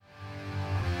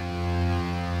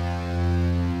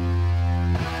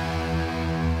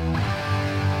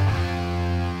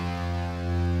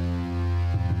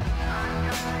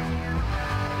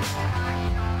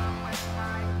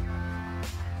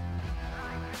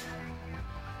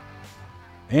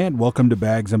And welcome to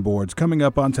Bags and Boards. Coming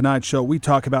up on tonight's show, we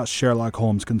talk about Sherlock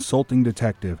Holmes, Consulting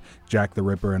Detective, Jack the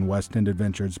Ripper, and West End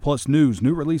Adventures, plus news,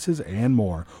 new releases, and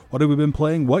more. What have we been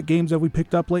playing? What games have we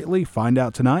picked up lately? Find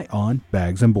out tonight on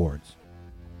Bags and Boards.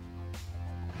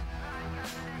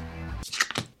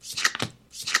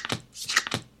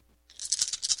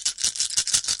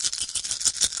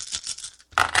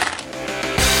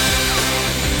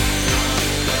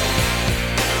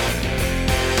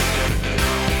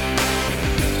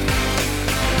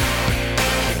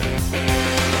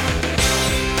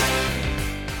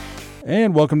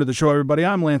 And welcome to the show, everybody.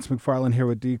 I'm Lance McFarland here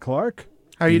with Dee Clark.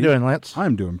 How are you doing, Lance?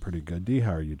 I'm doing pretty good. Dee,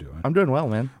 how are you doing? I'm doing well,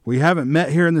 man. We haven't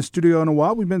met here in the studio in a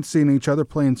while. We've been seeing each other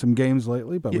playing some games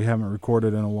lately, but we haven't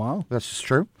recorded in a while. That's just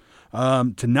true.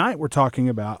 Tonight we're talking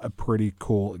about a pretty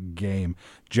cool game.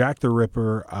 Jack the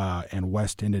Ripper and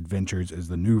West End Adventures is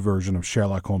the new version of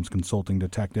Sherlock Holmes Consulting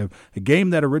Detective, a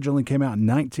game that originally came out in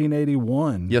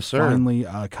 1981. Yes, sir. Finally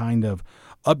kind of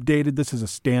updated. This is a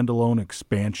standalone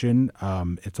expansion.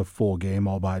 It's a full game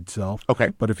all by itself. Okay.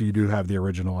 But if you do have the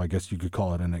original, I guess you could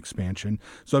call it an expansion.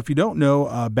 So if you don't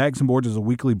know, Bags and Boards is a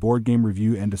weekly board game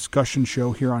review and discussion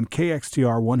show here on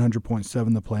KXTR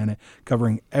 100.7 The Planet,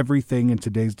 covering everything in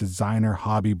today's designer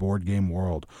hobby board game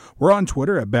world. We're on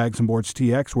Twitter at Bags and Boards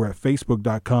TX. We're at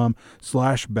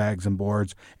Facebook.com/Bags and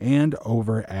Boards and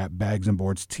over at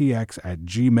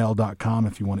bagsandboardstx@gmail.com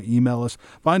if you want to email us.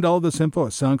 Find all of this info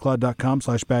at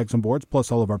soundcloud.com/Bags and Boards,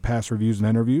 plus all of our past reviews and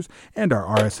interviews, and our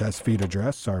RSS feed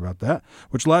address, sorry about that,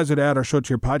 which allows you to add our show to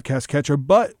your podcast catcher.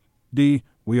 But, D,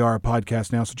 we are a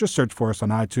podcast now, so just search for us on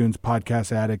iTunes,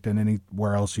 Podcast Addict, and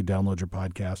anywhere else you download your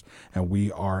podcast, and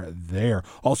we are there.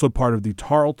 Also part of the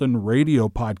Tarleton Radio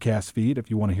podcast feed,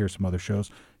 if you want to hear some other shows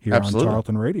here Absolutely. on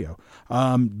Tarleton Radio.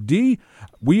 D,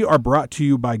 we are brought to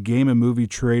you by Game and Movie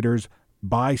Traders.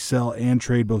 Buy, sell, and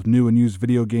trade both new and used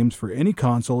video games for any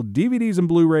console, DVDs and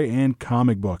Blu-ray, and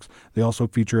comic books. They also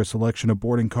feature a selection of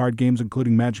board and card games,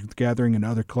 including Magic the Gathering and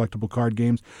other collectible card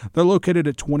games. They're located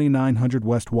at 2900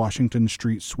 West Washington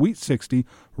Street, Suite 60,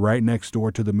 right next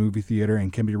door to the movie theater,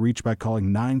 and can be reached by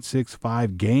calling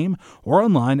 965-GAME or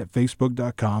online at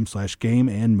facebook.com/Game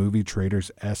and Movie Traders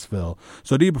Sville.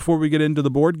 So, Dee, before we get into the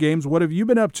board games, what have you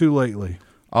been up to lately?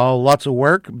 Oh, lots of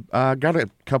work. Got a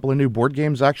couple of new board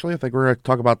games, actually. I think we're going to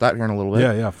talk about that here in a little bit.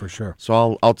 Yeah, for sure.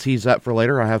 So I'll tease that for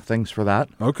later. I have things for that.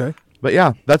 Okay. But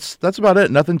yeah, that's about it.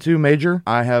 Nothing too major.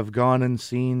 I have gone and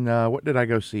seen, what did I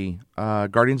go see?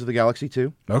 Guardians of the Galaxy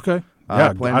 2. Okay.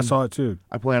 Yeah, I saw it too.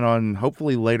 I plan on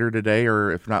hopefully later today,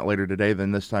 or if not later today,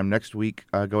 then this time next week,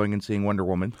 going and seeing Wonder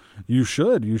Woman. You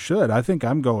should. I think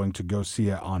I'm going to go see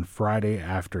it on Friday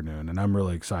afternoon, and I'm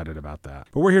really excited about that.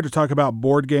 But we're here to talk about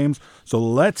board games, so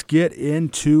let's get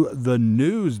into the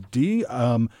news. D,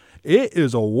 it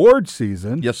is award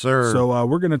season. Yes, sir. So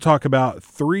we're going to talk about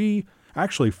four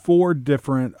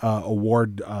different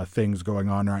award things going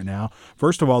on right now.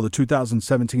 First of all, the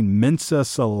 2017 Mensa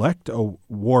Select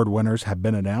Award winners have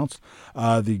been announced.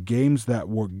 The games that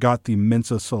got the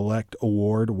Mensa Select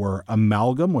Award were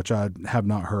Amalgam, which I have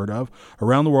not heard of,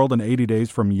 Around the World in 80 Days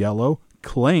from Yellow,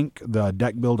 Clank, the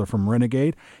deck builder from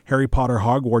Renegade, Harry Potter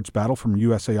Hogwarts Battle from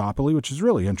USAopoly, which is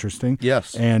really interesting.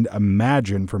 Yes. And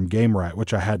Imagine from Gamewright,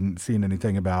 which I hadn't seen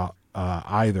anything about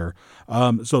either.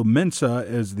 So Mensa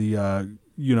is the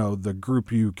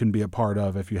group you can be a part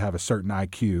of if you have a certain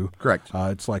IQ. Correct.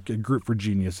 It's like a group for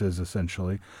geniuses,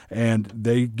 essentially. And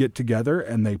they get together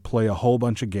and they play a whole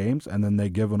bunch of games, and then they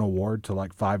give an award to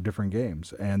like 5 different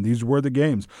games. And these were the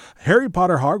games. Harry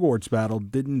Potter Hogwarts Battle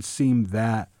didn't seem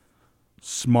that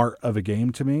smart of a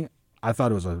game to me. I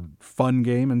thought it was a fun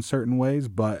game in certain ways,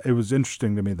 but it was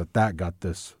interesting to me that got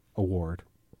this award.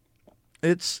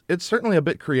 It's certainly a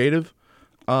bit creative.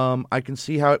 I can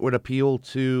see how it would appeal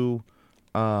to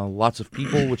lots of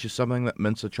people, which is something that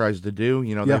Mensa tries to do.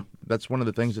 You know, that's one of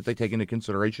the things that they take into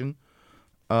consideration.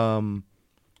 But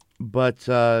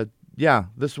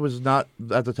this was not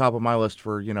at the top of my list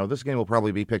for, this game will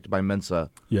probably be picked by Mensa.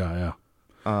 Yeah.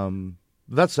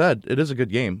 That said, it is a good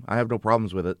game. I have no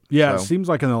problems with it. Yeah, so. It seems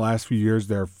like in the last few years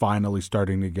they're finally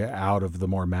starting to get out of the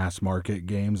more mass market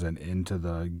games and into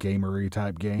the gamery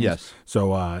type games. Yes.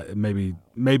 So maybe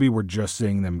we're just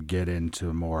seeing them get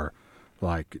into more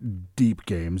like deep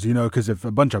games, because if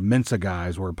a bunch of Mensa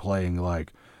guys were playing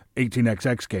like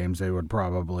 18xx games, they would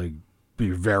probably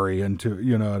be very into,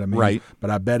 you know what I mean? Right. But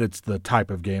I bet it's the type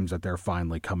of games that they're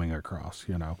finally coming across,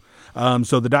 you know.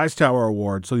 So the Dice Tower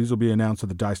Awards, so these will be announced at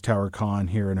the Dice Tower Con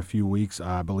here in a few weeks,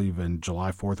 I believe in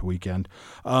July 4th weekend.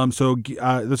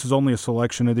 This is only a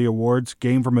selection of the awards.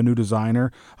 Game from a New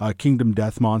Designer, Kingdom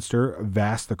Death Monster,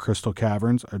 Vast the Crystal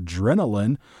Caverns,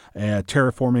 Adrenaline,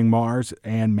 Terraforming Mars,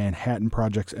 and Manhattan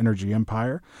Project's Energy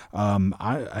Empire.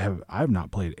 I have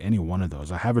not played any one of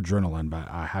those. I have Adrenaline, but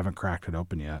I haven't cracked it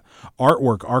open yet.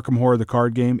 Artwork, Arkham Horror the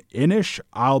card game, Inish,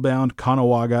 Islebound,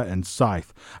 Kanawaga, and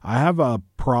Scythe. I have a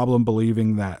problem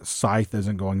believing that Scythe is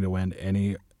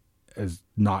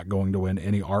not going to win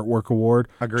any artwork award.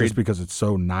 Agreed. Just because it's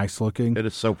so nice looking. It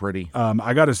is so pretty.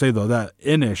 I got to say, though, that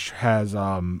Inish has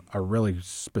a really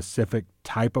specific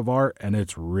type of art, and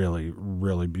it's really,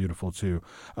 really beautiful, too.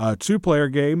 Two-player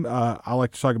game. I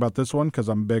like to talk about this one because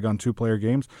I'm big on two-player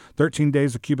games. 13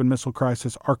 Days of Cuban Missile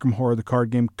Crisis, Arkham Horror the card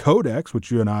game, Codex,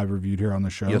 which you and I have reviewed here on the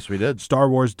show. Yes, we did. Star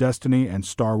Wars Destiny and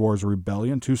Star Wars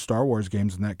Rebellion, 2 Star Wars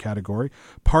games in that category.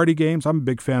 Party games. I'm a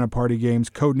big fan of party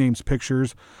games. Codenames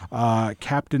Pictures,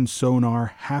 Captain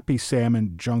Sonar, Happy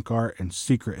Salmon, Junk Art, and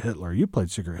Secret Hitler. You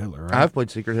played Secret Hitler, right? I've played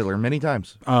Secret Hitler many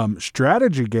times.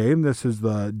 Strategy game. This is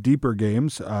the Deeper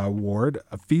Games award.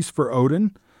 A Feast for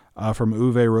Odin from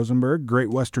Uwe Rosenberg. Great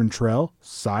Western Trail,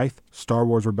 Scythe, Star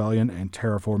Wars Rebellion, and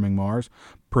Terraforming Mars.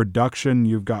 Production,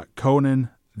 you've got Conan,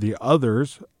 The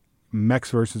Others,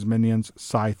 Mechs vs. Minions,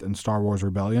 Scythe, and Star Wars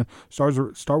Rebellion. Star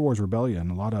Wars Rebellion,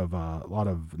 a lot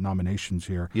of nominations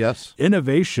here. Yes.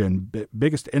 Innovation,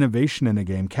 biggest innovation in a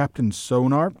game, Captain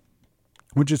Sonar,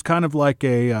 which is kind of like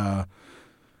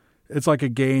it's like a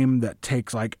game that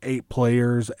takes like 8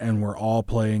 players, and we're all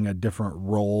playing a different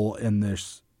role on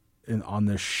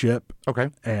this ship. Okay.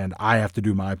 And I have to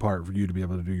do my part for you to be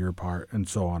able to do your part, and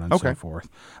so on and so forth.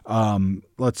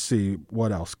 Let's see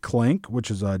what else. Clank,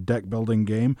 which is a deck building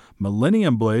game.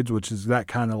 Millennium Blades, which is that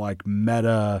kind of like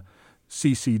meta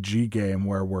CCG game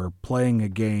where we're playing a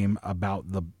game about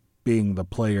being the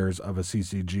players of a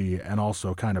CCG and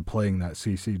also kind of playing that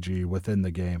CCG within the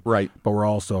game. Right. But we're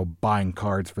also buying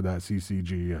cards for that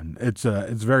CCG, and it's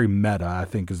very meta, I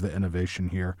think, is the innovation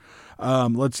here.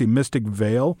 Let's see, Mystic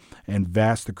Vale and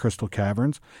Vast the Crystal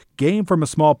Caverns. Game from a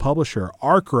small publisher,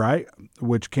 Arkwright,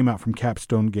 which came out from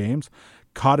Capstone Games.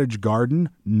 Cottage Garden,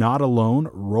 Not Alone,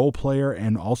 Role Player,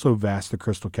 and also Vast the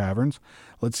Crystal Caverns.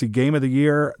 Let's see, Game of the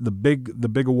Year, the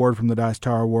big award from the Dice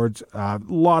Tower Awards. A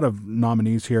lot of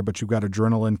nominees here, but you've got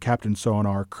Adrenaline, Captain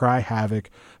Sonar, Cry Havoc,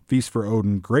 Feast for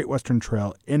Odin, Great Western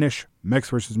Trail, Inish, Mechs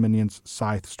vs. Minions,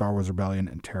 Scythe, Star Wars Rebellion,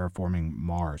 and Terraforming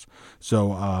Mars.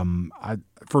 So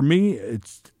for me,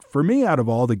 out of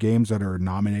all the games that are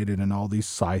nominated in all these,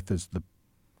 Scythe is the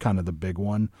kind of the big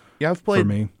one. Yeah, I've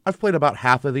played about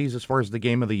half of these as far as the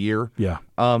game of the year. Yeah.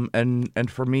 And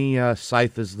for me,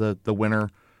 Scythe is the winner.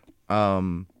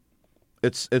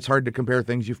 It's hard to compare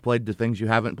things you've played to things you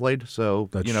haven't played. So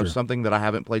That's true. Something that I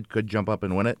haven't played could jump up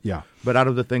and win it. Yeah. But out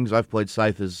of the things I've played,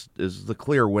 Scythe is the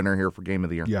clear winner here for game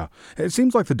of the year. Yeah. It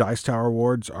seems like the Dice Tower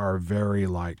Awards are very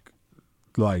like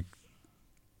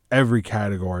every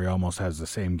category almost has the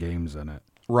same games in it.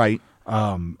 Right.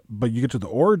 But you get to the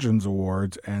Origins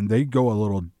Awards, and they go a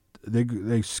little,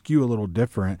 they skew a little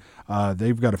different.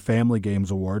 They've got a Family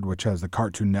Games Award, which has the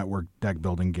Cartoon Network deck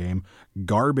building game,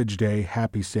 Garbage Day,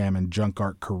 Happy Salmon, Junk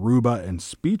Art, Karuba, and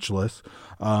Speechless.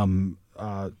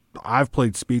 I've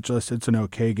played Speechless. It's an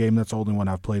okay game. That's the only one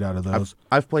I've played out of those.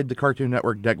 I've played the Cartoon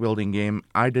Network deck building game.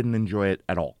 I didn't enjoy it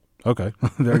at all. Okay,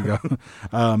 there you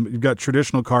go. You've got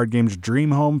traditional card games,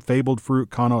 Dream Home, Fabled Fruit,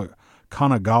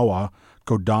 Kanagawa,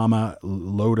 Kodama,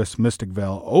 Lotus, Mystic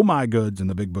Vale, Oh My Goods, and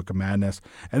the Big Book of Madness.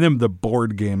 And then the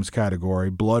board games category,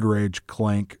 Blood Rage,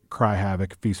 Clank, Cry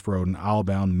Havoc, Feast for Odin,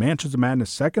 Owlbound, Mansions of Madness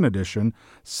 2nd Edition,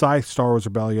 Scythe, Star Wars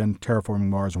Rebellion, Terraforming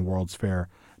Mars, and World's Fair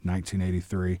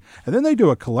 1983. And then they do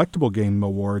a collectible game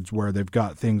awards where they've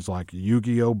got things like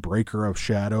Yu-Gi-Oh!, Breaker of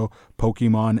Shadow,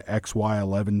 Pokemon,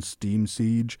 XY11, Steam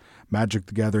Siege, Magic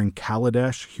the Gathering,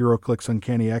 Kaladesh, HeroClix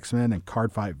Uncanny X-Men, and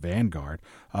Cardfight Vanguard.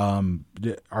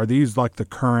 Are these like the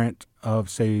current of,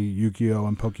 say, Yu-Gi-Oh!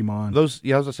 And Pokemon? I was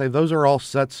going to say, those are all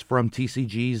sets from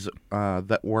TCGs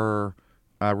that were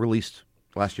released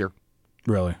last year.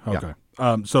 Really? Okay.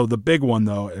 Yeah. So the big one,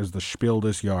 though, is the Spiel des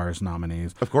Jahres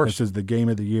nominees. Of course. This is the game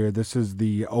of the year. This is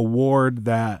the award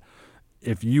that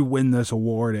if you win this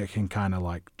award, it can kind of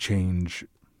like change.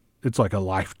 It's like a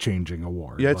life-changing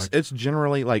award. Yeah, it's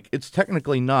generally like, it's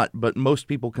technically not, but most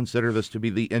people consider this to be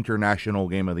the international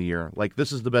game of the year. Like,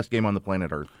 this is the best game on the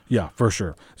planet Earth. Yeah, for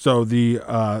sure. So the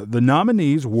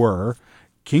nominees were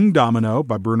King Domino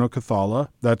by Bruno Cathala.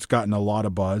 That's gotten a lot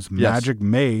of buzz. Yes. Magic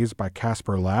Maze by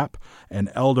Casper Lapp. And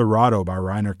El Dorado by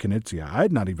Reiner Knizia. I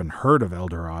had not even heard of El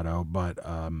Dorado, but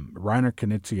Reiner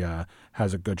Knizia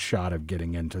has a good shot of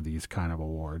getting into these kind of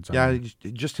awards. Yeah,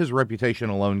 just his reputation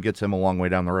alone gets him a long way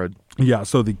down the road. Yeah,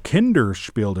 so the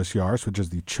Kinderspiel des Jahres, which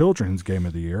is the children's game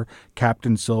of the year,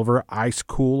 Captain Silver, Ice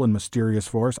Cool, and Mysterious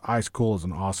Force. Ice Cool is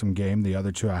an awesome game. The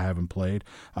other two I haven't played.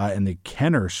 And the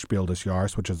Kennerspiel des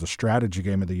Jahres, which is the strategy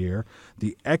game of the year.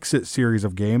 The Exit series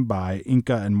of game by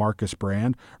Inca and Marcus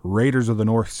Brand. Raiders of the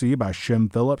North Sea by Shem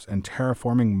Phillips. And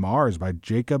Terraforming Mars by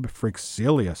Jacob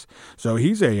Frixelius. So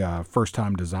he's a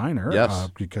first-time designer.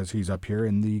 Yes. Because he's up here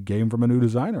in the Game from a New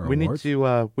Designer Awards.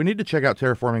 We need to check out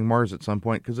Terraforming Mars at some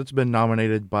point because it's been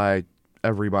nominated by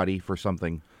everybody for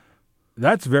something.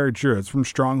 That's very true. It's from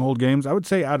Stronghold Games. I would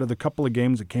say out of the couple of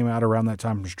games that came out around that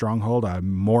time from Stronghold,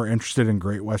 I'm more interested in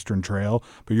Great Western Trail.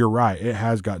 But you're right. It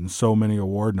has gotten so many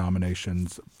award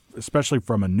nominations, especially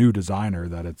from a new designer,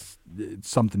 that it's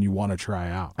something you want to try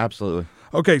out. Absolutely.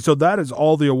 Okay, so that is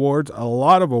all the awards. A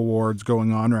lot of awards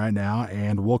going on right now,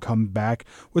 and we'll come back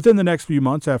within the next few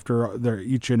months after they're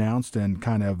each announced and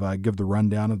kind of give the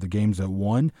rundown of the games that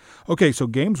won. Okay, so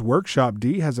Games Workshop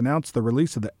D has announced the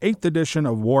release of the 8th edition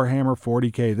of Warhammer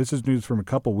 40K. This is news from a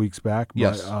couple weeks back. But,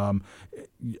 yes.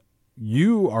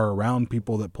 You are around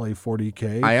people that play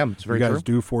 40K. I am. It's very true. You guys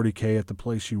true. do 40K at the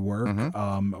place you work.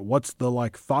 Mm-hmm. What's the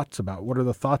thoughts about? What are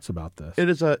the thoughts about this? It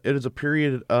is a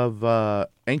period of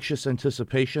anxious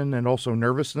anticipation and also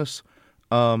nervousness.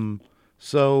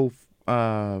 So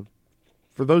for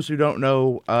those who don't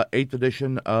know, 8th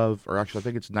edition or actually I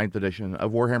think it's 9th edition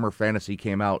of Warhammer Fantasy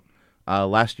came out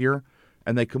last year,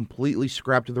 and they completely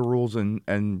scrapped the rules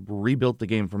and rebuilt the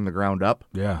game from the ground up.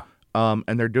 Yeah.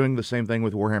 And they're doing the same thing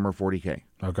with Warhammer 40K.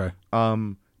 Okay.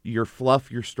 Your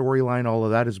fluff, your storyline, all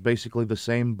of that is basically the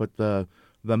same, but the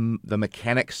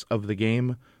mechanics of the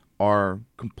game are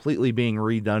completely being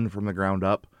redone from the ground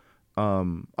up.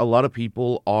 A lot of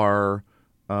people are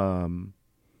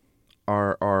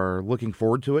looking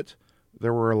forward to it.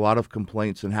 There were a lot of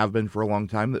complaints, and have been for a long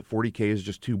time, that 40K is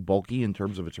just too bulky in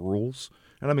terms of its rules.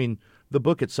 And I mean, the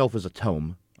book itself is a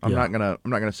tome. I'm not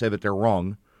gonna say that they're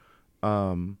wrong.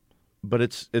 But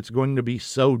it's going to be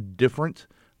so different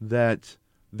that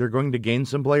they're going to gain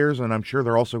some players, and I'm sure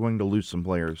they're also going to lose some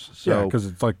players. So, yeah, because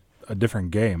it's like a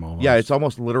different game almost. Yeah, it's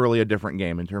almost literally a different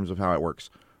game in terms of how it works.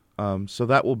 So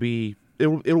that will be it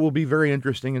will be very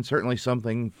interesting, and certainly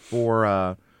something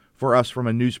for us from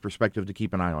a news perspective to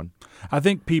keep an eye on. I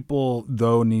think people,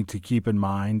 though, need to keep in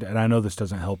mind, and I know this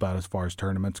doesn't help out as far as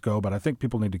tournaments go, but I think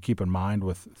people need to keep in mind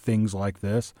with things like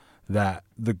this that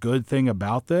the good thing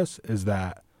about this is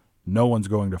that no one's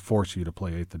going to force you to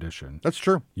play 8th edition. That's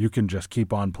true. You can just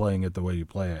keep on playing it the way you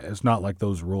play it. It's not like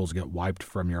those rules get wiped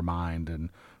from your mind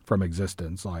and from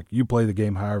existence. Like, you play the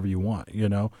game however you want, you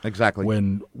know? Exactly.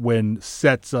 When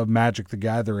sets of Magic the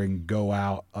Gathering go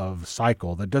out of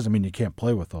cycle, that doesn't mean you can't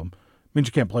play with them. It means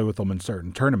you can't play with them in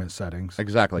certain tournament settings.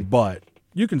 Exactly. But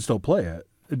you can still play it.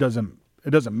 It doesn't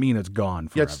mean it's gone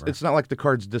forever. Yeah, it's not like the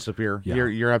cards disappear. Yeah.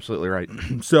 You're absolutely right.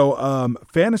 So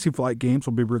Fantasy Flight Games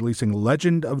will be releasing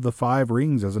Legend of the Five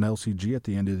Rings as an LCG at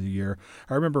the end of the year.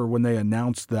 I remember when they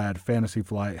announced that Fantasy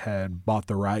Flight had bought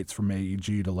the rights from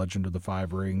AEG to Legend of the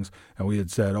Five Rings, and we had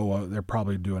said, they're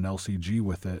probably doing LCG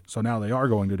with it. So now they are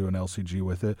going to do an LCG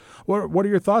with it. What are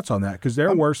your thoughts on that? Because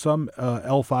there were some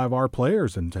L5R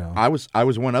players in town. I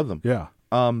was one of them. Yeah.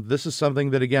 This is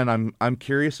something that, again, I'm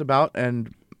curious about,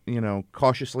 and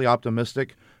cautiously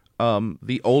optimistic.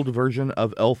 The old version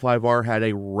of L5R had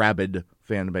a rabid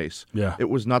fan base. Yeah. It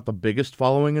was not the biggest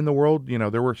following in the world.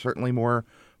 There were certainly more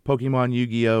Pokemon,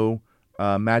 Yu-Gi-Oh!,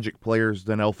 Magic players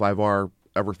than L5R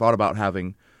ever thought about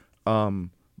having.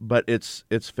 But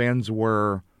its fans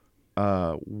were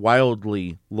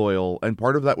wildly loyal, and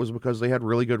part of that was because they had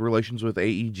really good relations with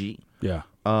AEG. Yeah.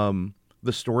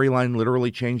 The storyline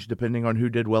literally changed depending on who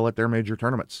did well at their major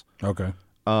tournaments. Okay.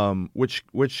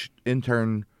 Which in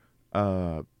turn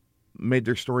made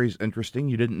their stories interesting.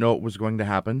 You didn't know it was going to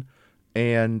happen,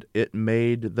 and it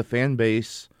made the fan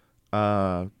base,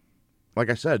 like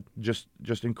I said, just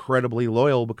incredibly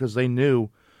loyal, because they knew,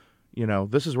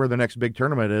 this is where the next big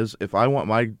tournament is. If I want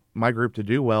my group to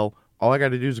do well, all I got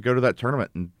to do is go to that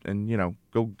tournament and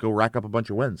go rack up a bunch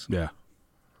of wins. Yeah.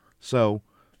 So,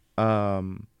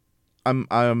 I'm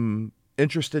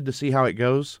interested to see how it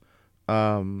goes.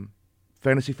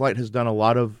 Fantasy Flight has done a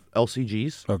lot of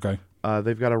LCGs. Okay.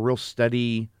 They've got a real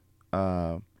steady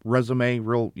resume.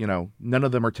 None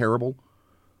of them are terrible.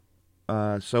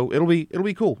 So it'll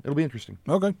be cool. It'll be interesting.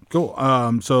 Okay, cool.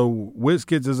 So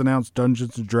WizKids has announced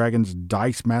Dungeons & Dragons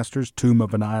Dice Masters Tomb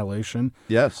of Annihilation.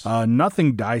 Yes.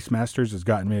 Nothing Dice Masters has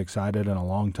gotten me excited in a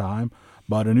long time,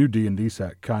 but a new D&D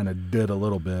set kind of did a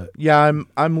little bit. Yeah,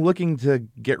 I'm looking to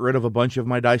get rid of a bunch of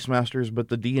my Dice Masters, but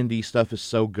the D&D stuff is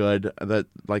so good that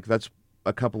that's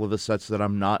a couple of the sets that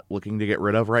I'm not looking to get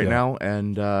rid of right now,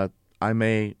 and I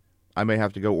may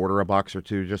have to go order a box or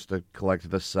two just to collect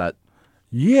this set.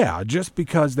 Yeah, just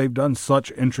because they've done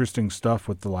such interesting stuff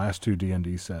with the last two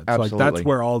D&D sets. Absolutely. Like that's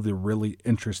where all the really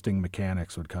interesting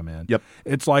mechanics would come in. Yep.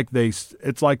 It's like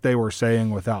they were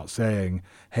saying without saying,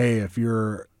 "Hey, if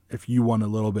you want a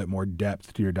little bit more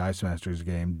depth to your Dice Masters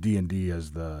game, D&D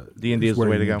is the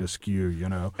way to go. To skew, you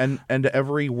know." And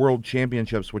every World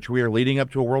Championships, which we are leading up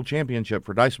to a World Championship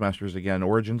for Dice Masters again.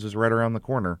 Origins is right around the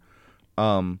corner.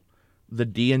 The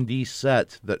D&D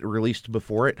set that released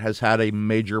before it has had a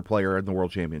major player in the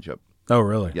World Championship. Oh,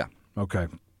 really? Yeah. Okay.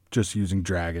 Just using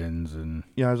dragons and...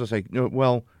 Yeah, as I say,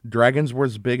 well, dragons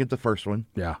was big at the first one.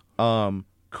 Yeah.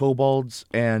 Kobolds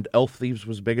and elf thieves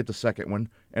was big at the second one,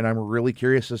 and I'm really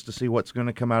curious as to see what's going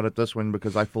to come out at this one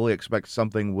because I fully expect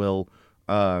something will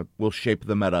shape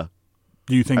the meta.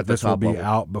 Do you think this will be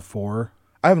out before?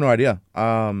 I have no idea.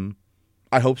 I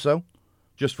hope so,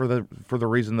 just for the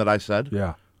reason that I said.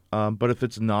 Yeah. But if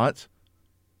it's not,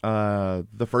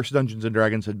 the first Dungeons and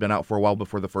Dragons had been out for a while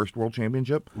before the first World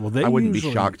Championship. Well, I wouldn't be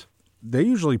shocked. They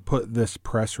usually put this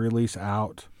press release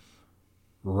out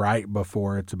right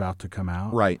before it's about to come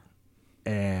out. Right.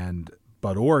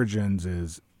 But Origins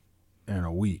is in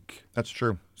a week. That's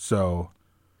true. So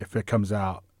if it comes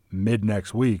out mid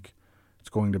next week, it's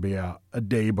going to be out a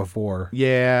day before.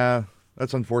 Yeah,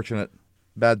 that's unfortunate.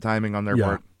 Bad timing on their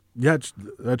part. Yeah,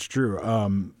 that's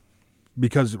true.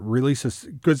 Because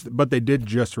but they did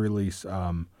just release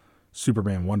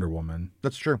Superman, Wonder Woman.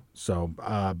 That's true. So,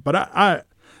 but I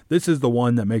this is the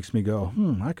one that makes me go,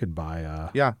 I could buy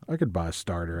a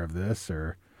starter of this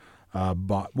or,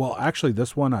 well, actually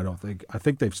this one, I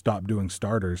think they've stopped doing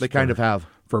starters. They kind of have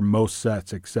for most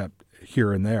sets except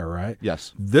here and there, right?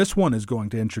 Yes. This one is going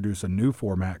to introduce a new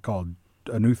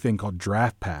thing called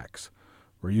draft packs,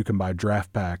 where you can buy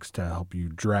draft packs to help you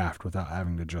draft without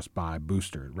having to just buy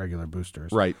regular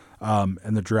boosters. Right.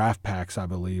 And the draft packs, I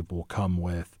believe, will come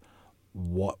with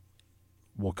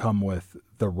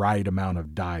the right amount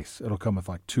of dice. It'll come with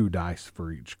like 2 dice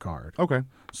for each card. Okay.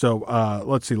 So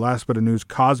let's see. Last bit of news.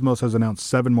 Cosmos has announced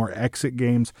 7 more Exit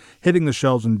games hitting the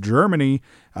shelves in Germany,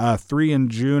 3 in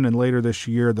June, and later this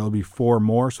year there'll be 4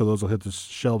 more. So those will hit the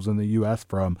shelves in the U.S.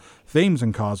 from Thames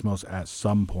and Cosmos at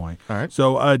some point. All right.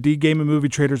 So D Game and Movie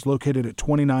Traders, located at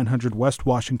 2900 West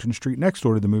Washington Street, next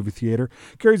door to the movie theater,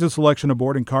 carries a selection of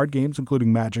board and card games,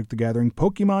 including Magic the Gathering,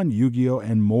 Pokemon, Yu-Gi-Oh,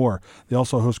 and more. They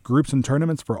also host groups and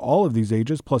tournaments for all of these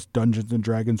ages, plus Dungeons &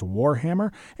 Dragons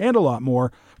Warhammer, and a lot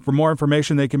more. For more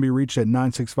information, they can be reached at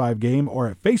 965-GAME or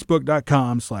at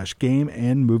facebook.com/Game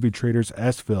and Movie Traders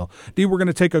Sville. D, we're going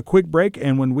to take a quick break,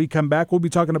 and when we come back, we'll be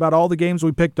talking about all the games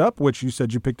we picked up, which you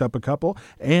said you picked up a couple,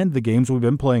 and the games we've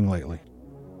been playing lately.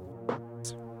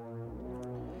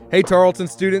 Hey Tarleton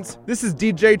students, this is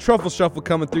DJ Truffle Shuffle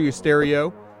coming through your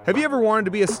stereo. Have you ever wanted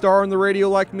to be a star on the radio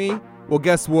like me? Well,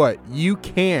 guess what? You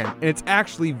can, and it's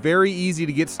actually very easy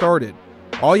to get started.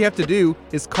 All you have to do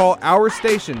is call our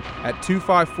station at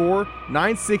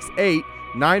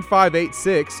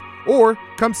 254-968-9586 or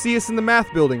come see us in the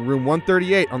Math Building, room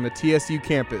 138 on the TSU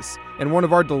campus, and one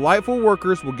of our delightful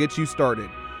workers will get you started.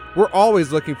 We're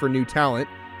always looking for new talent,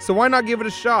 so why not give it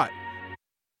a shot?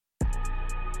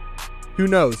 Who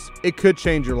knows, it could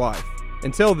change your life.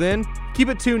 Until then, keep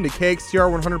it tuned to KXTR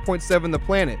 100.7 The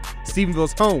Planet,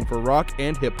 Stephenville's home for rock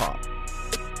and hip-hop.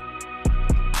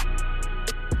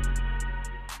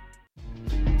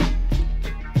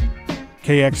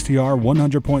 KXTR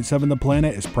 100.7 The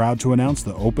Planet is proud to announce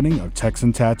the opening of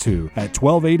Texan Tattoo at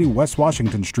 1280 West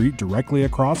Washington Street, directly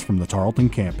across from the Tarleton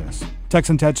campus.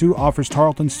 Texan Tattoo offers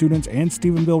Tarleton students and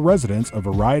Stephenville residents a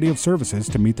variety of services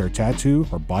to meet their tattoo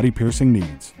or body piercing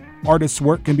needs. Artists'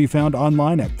 work can be found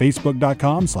online at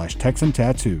facebook.com/Texan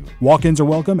Tattoo. Walk-ins are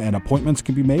welcome and appointments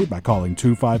can be made by calling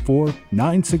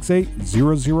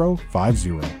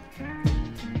 254-968-0050.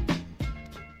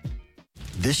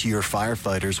 This year,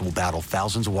 firefighters will battle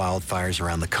thousands of wildfires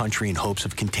around the country in hopes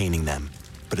of containing them.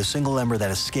 But a single ember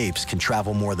that escapes can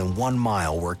travel more than 1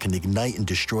 mile, where it can ignite and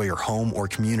destroy your home or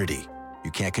community. You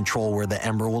can't control where the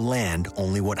ember will land,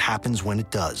 only what happens when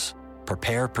it does.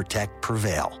 Prepare, protect,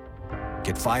 prevail.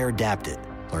 Get fire adapted.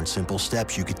 Learn simple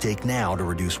steps you could take now to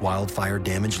reduce wildfire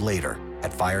damage later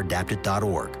at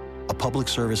fireadapted.org. A public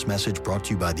service message brought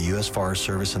to you by the U.S. Forest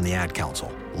Service and the Ad Council.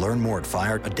 Learn more at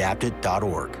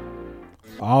fireadapted.org.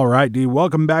 All right, D,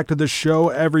 welcome back to the show,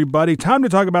 everybody. Time to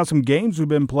talk about some games we've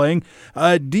been playing.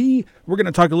 D, we're going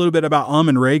to talk a little bit about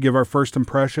Ray, give our first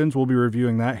impressions. We'll be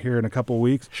reviewing that here in a couple of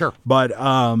weeks. Sure. But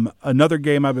another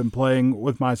game I've been playing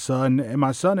with my son, and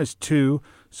my son is 2,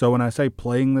 so when I say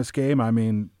playing this game, I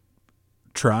mean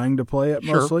trying to play it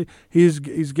mostly. He's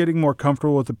getting more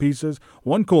comfortable with the pieces.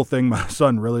 One cool thing my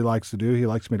son really likes to do, he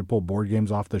likes me to pull board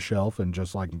games off the shelf and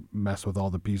just like mess with all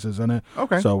the pieces in it.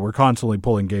 Okay. So we're constantly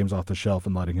pulling games off the shelf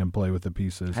and letting him play with the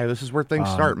pieces. Hey, this is where things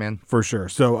start, man. For sure.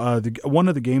 So one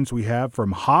of the games we have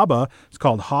from Haba, it's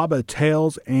called Haba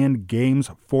Tales and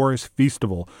Games Forest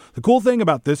Festival. The cool thing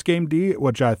about this game, D,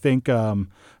 which I think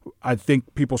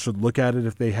people should look at it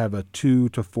if they have a 2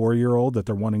 to 4 year old that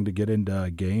they're wanting to get into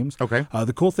games. Okay.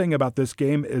 The cool thing about this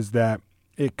game is that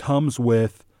it comes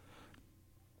with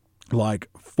like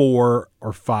 4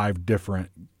 or 5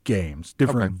 different games,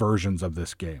 different versions of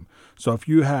this game. So if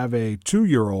you have a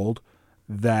 2-year-old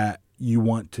that you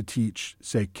want to teach,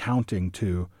 say, counting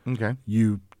to,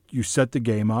 you set the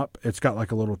game up. It's got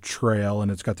like a little trail,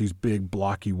 and it's got these big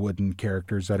blocky wooden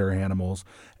characters that are animals,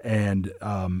 and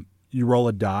you roll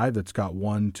a die that's got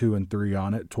 1, 2, and 3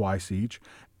 on it twice each,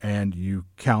 and you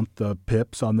count the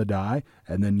pips on the die,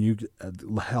 and then you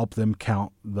help them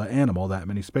count the animal that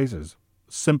many spaces.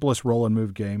 Simplest roll and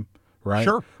move game, right?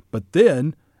 Sure. But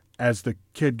then, as the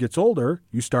kid gets older,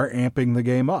 you start amping the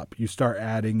game up. You start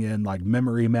adding in like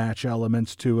memory match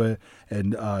elements to it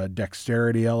and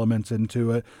dexterity elements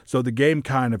into it. So the game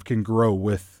kind of can grow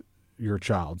with your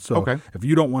child. So if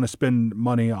you don't want to spend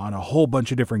money on a whole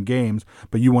bunch of different games,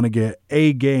 but you want to get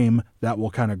a game that will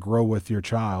kind of grow with your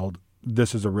child,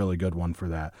 this is a really good one for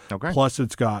that. Okay. Plus,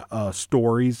 it's got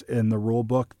stories in the rule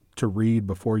book to read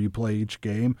before you play each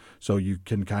game, so you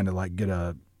can kind of like get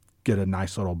a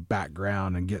nice little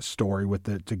background and get story with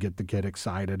it to get the kid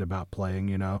excited about playing.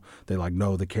 You know, they like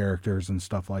know the characters and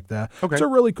stuff like that. Okay. It's a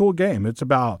really cool game. It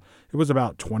was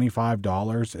about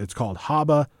 $25. It's called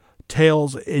Haba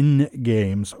Tales in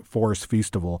Games Forest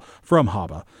Festival from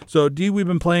Haba. So, D, we've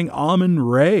been playing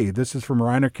Ray. This is from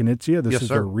Reiner Knizia. This is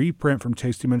a reprint from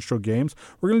Tasty Minstrel Games.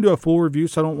 We're going to do a full review,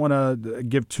 so I don't want to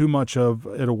give too much of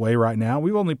it away right now.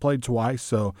 We've only played twice,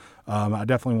 so I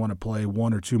definitely want to play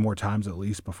 1 or 2 more times at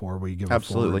least before we give a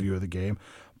full review of the game.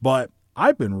 But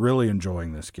I've been really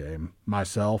enjoying this game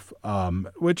myself,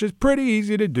 which is pretty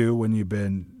easy to do when you've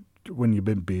been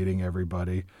beating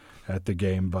everybody at the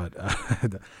game, but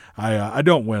I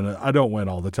don't win. I don't win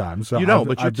all the time. So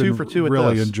but you're 2 for 2 at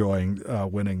really this. enjoying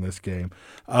winning this game.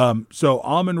 So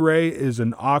Ray is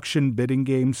an auction bidding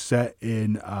game set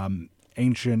in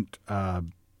ancient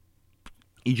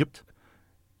Egypt.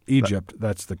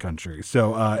 That's the country.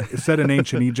 So it's set in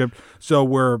ancient Egypt. So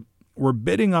we're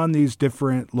bidding on these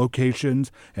different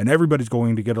locations, and everybody's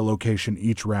going to get a location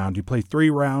each round. You play 3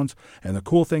 rounds, and the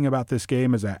cool thing about this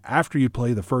game is that after you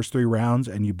play the first 3 rounds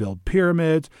and you build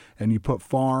pyramids and you put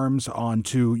farms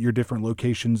onto your different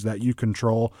locations that you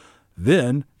control,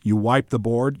 then you wipe the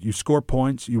board, you score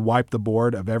points, you wipe the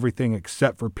board of everything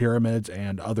except for pyramids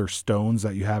and other stones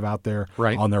that you have out there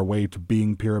on their way to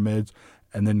being pyramids.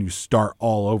 And then you start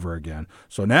all over again.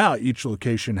 So now each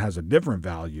location has a different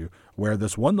value, where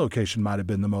this one location might have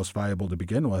been the most valuable to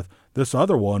begin with. This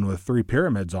other one with 3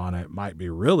 pyramids on it might be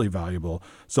really valuable.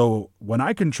 So when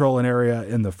I control an area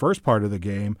in the first part of the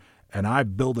game and I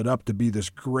build it up to be this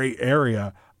great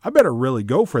area, I better really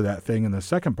go for that thing in the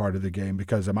second part of the game,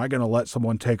 because am I going to let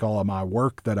someone take all of my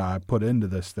work that I put into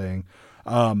this thing?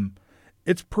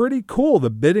 It's pretty cool.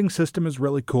 The bidding system is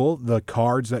really cool. The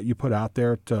cards that you put out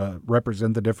there to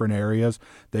represent the different areas,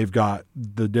 they've got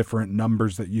the different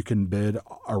numbers that you can bid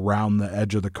around the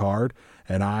edge of the card.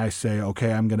 And I say,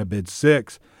 okay, I'm going to bid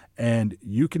 6, and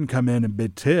you can come in and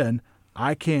bid 10.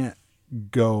 I can't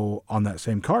go on that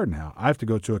same card now. I have to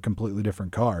go to a completely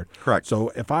different card. Correct. So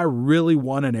if I really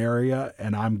want an area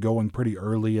and I'm going pretty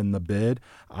early in the bid,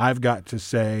 I've got to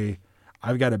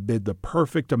bid the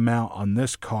perfect amount on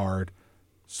this card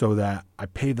so that I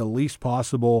pay the least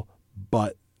possible,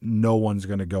 but no one's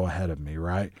going to go ahead of me,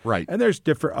 right? Right. And there's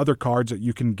different other cards that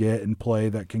you can get and play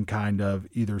that can kind of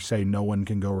either say no one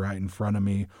can go right in front of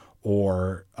me,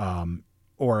 or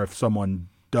if someone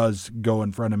does go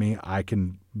in front of me, I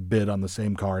can bid on the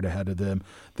same card ahead of them,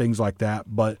 things like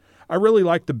that. But I really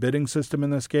like the bidding system in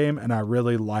this game, and I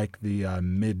really like the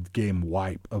mid-game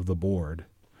wipe of the board.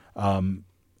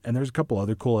 And there's a couple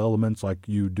other cool elements, like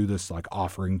you do this like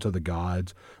offering to the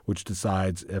gods, which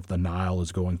decides if the Nile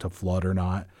is going to flood or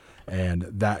not. and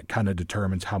that kind of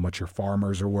determines how much your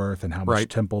farmers are worth and how much Right.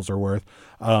 temples are worth.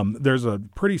 There's a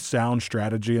pretty sound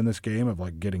strategy in this game of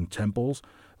like getting temples.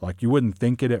 Like you wouldn't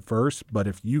think it at first, but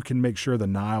if you can make sure the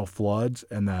Nile floods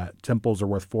and that temples are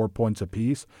worth 4 points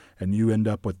apiece, and you end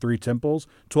up with 3 temples,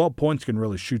 12 points can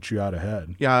really shoot you out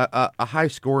ahead. Yeah, a high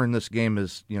score in this game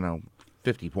is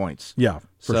 50 points. Yeah,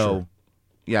 for so, sure.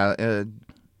 yeah,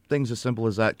 things as simple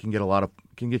as that can get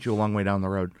you a long way down the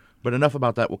road. But enough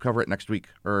about that. We'll cover it next week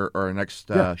or next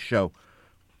show.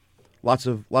 Lots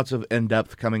of in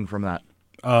depth coming from that.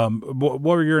 What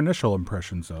were your initial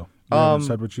impressions, though? You haven't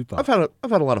said what you thought. I've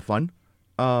had a lot of fun.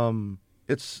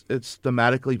 It's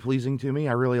thematically pleasing to me.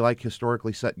 I really like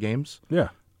historically set games. Yeah.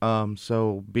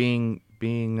 So being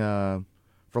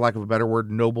for lack of a better word,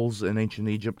 nobles in ancient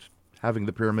Egypt, having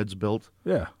the pyramids built.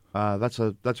 Yeah. That's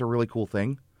a really cool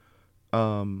thing.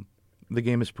 The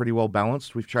game is pretty well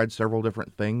balanced. We've tried several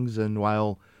different things, and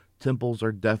while temples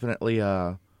are definitely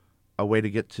a way to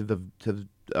get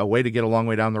a way to get a long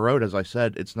way down the road, as I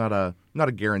said, it's not a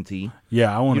I guarantee.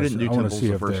 want You to didn't do temples see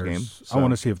the if first there's. game, I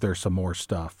want to so- see if there's some more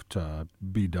stuff to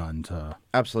be done to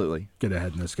Absolutely. get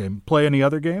ahead in this game. Play any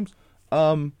other games?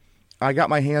 I got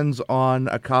my hands on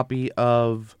a copy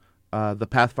of the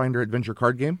Pathfinder adventure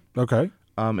card game. Okay.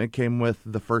 It came with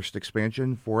the first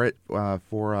expansion for it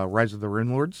for Rise of the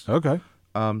Rune Lords. Okay.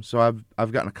 So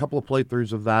I've gotten a couple of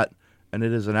playthroughs of that, and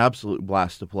it is an absolute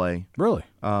blast to play. Really?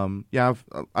 Yeah,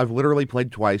 I've literally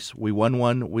played twice. We won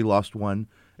one, we lost one.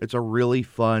 It's a really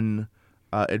fun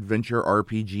adventure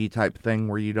RPG type thing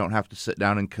where you don't have to sit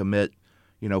down and commit,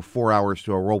 4 hours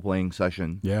to a role playing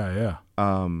session. Yeah.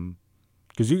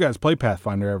 Because you guys play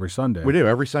Pathfinder every Sunday. We do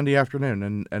every Sunday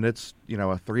afternoon, and it's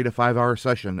a 3 to 5 hour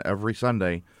session every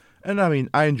Sunday. And I mean,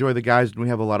 I enjoy the guys, and we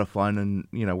have a lot of fun, and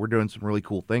we're doing some really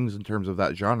cool things in terms of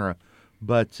that genre.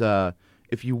 But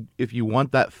if you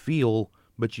want that feel,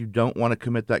 but you don't want to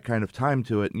commit that kind of time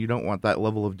to it, and you don't want that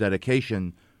level of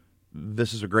dedication,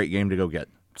 this is a great game to go get.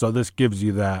 So this gives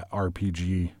you that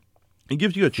RPG. It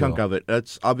gives you a chunk of it.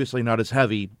 It's obviously not as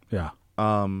heavy, Yeah.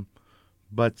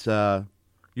 but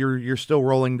you're still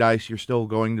rolling dice. You're still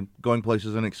going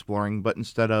places and exploring. But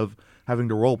instead of having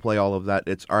to role play all of that,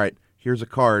 it's all right. Here's a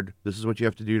card. This is what you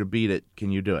have to do to beat it.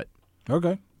 Can you do it?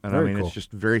 Okay. And Very I mean, cool. it's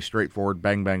just very straightforward.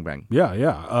 Bang, bang, bang.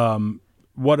 Yeah.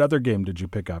 What other game did you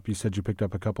pick up? You said you picked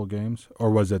up a couple games,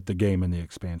 or was it the game in the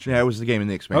expansion? Yeah, it was the game in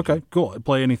the expansion. Okay, cool.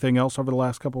 Play anything else over the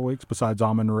last couple of weeks besides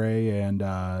Amun-Re and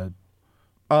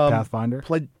Pathfinder?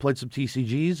 Played some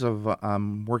TCGs.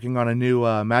 I'm working on a new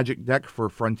Magic deck for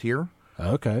Frontier.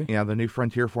 Okay. Yeah, the new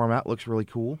Frontier format looks really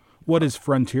cool. What is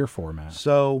Frontier format?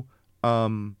 So,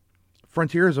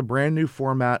 Frontier is a brand new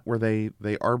format where they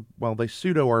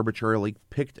pseudo arbitrarily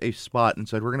picked a spot and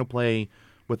said we're going to play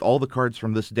with all the cards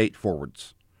from this date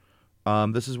forwards.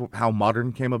 This is how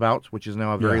Modern came about, which is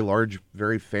now a very large,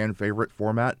 very fan favorite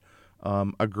format.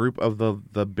 A group of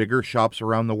the bigger shops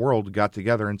around the world got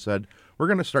together and said we're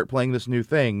going to start playing this new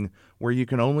thing where you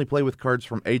can only play with cards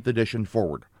from 8th edition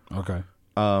forward. Okay.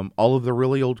 All of the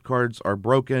really old cards are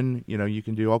broken. You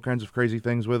can do all kinds of crazy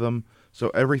things with them. So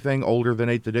everything older than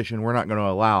 8th edition, we're not going to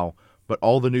allow. But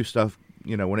all the new stuff,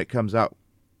 when it comes out,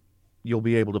 you'll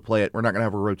be able to play it. We're not going to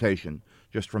have a rotation.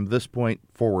 Just from this point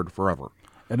forward forever.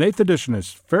 And 8th edition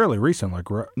is fairly recent, like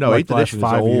No, like 8th the last edition is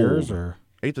 5 old. years, or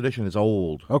 8th edition is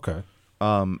old. okay.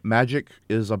 Magic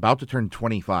is about to turn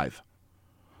 25.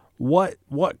 What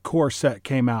core set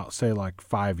came out, say, like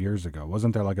 5 years ago?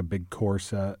 Wasn't there like a big core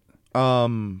set?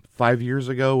 5 years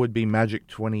ago would be Magic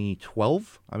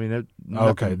 2012. I mean,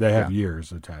 Okay, they have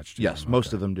years attached to Yes, them. most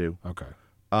Okay. of them do. Okay.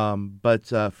 But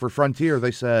for Frontier,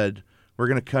 they said we're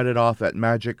going to cut it off at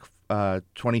Magic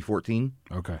 2014,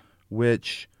 Okay.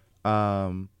 which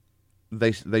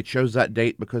they chose that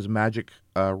date because Magic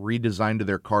redesigned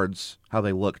their cards how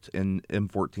they looked in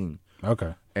M14,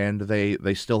 Okay. and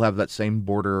they still have that same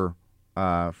border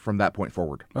from that point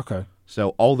forward. Okay. So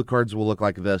all the cards will look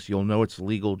like this. You'll know it's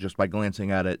legal just by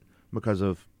glancing at it because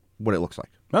of what it looks like.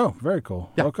 Oh, very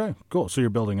cool. Yeah. Okay, cool. So you're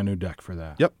building a new deck for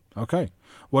that. Yep. Okay.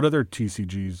 What other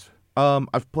TCGs?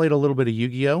 I've played a little bit of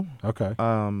Yu-Gi-Oh. Okay.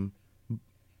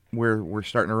 We're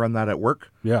starting to run that at work.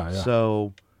 Yeah.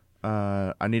 So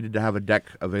I needed to have a deck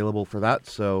available for that.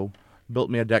 So built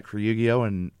me a deck for Yu-Gi-Oh,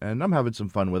 and I'm having some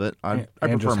fun with it. I And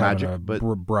prefer just having Magic, to but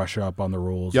brush up on the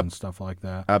rules Yep. and stuff like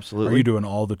that. absolutely. Are you doing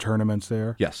all the tournaments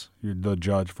there? Yes. You're the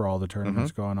judge for all the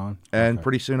tournaments going on? And Okay.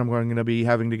 pretty soon I'm going to be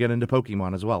having to get into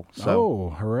Pokemon as well. So Oh,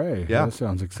 hooray. Yeah. That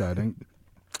sounds exciting.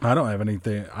 I don't have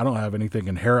anything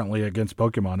inherently against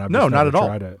Pokemon. I've no, just not never at all.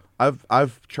 tried it.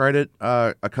 I've tried it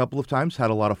a couple of times, had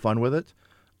a lot of fun with it.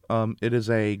 It is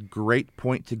a great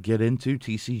point to get into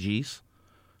TCGs.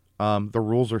 The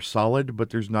rules are solid,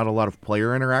 but there's not a lot of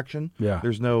player interaction. Yeah.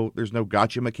 There's no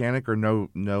gotcha mechanic or no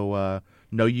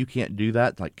you can't do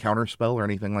that, like counterspell or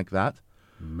anything like that.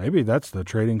 Maybe that's the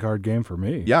trading card game for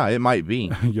me. Yeah, it might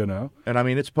be. You know? And I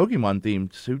mean, it's Pokemon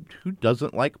themed. So who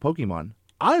doesn't like Pokemon?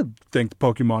 I think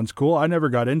Pokemon's cool. I never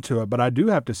got into it, but I do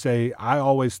have to say I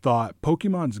always thought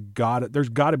Pokemon's got it. There's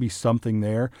got to be something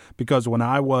there because when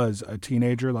I was a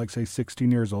teenager, like say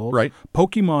 16 years old, Right.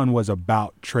 Pokemon was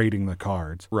about trading the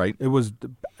cards. Right. It was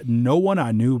no one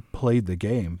I knew played the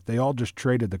game. They all just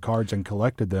traded the cards and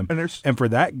collected them. And for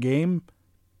that game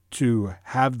to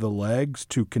have the legs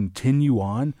to continue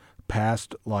on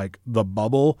past like the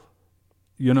bubble,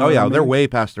 you know. Oh yeah, what I they're mean? way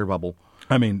past their bubble.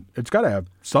 I mean, it's got to have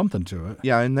something to it.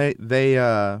 Yeah, and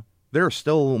there are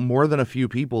still more than a few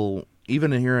people,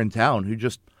 even here in town, who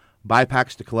just buy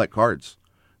packs to collect cards.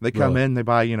 They come Really? in, they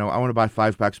buy, I want to buy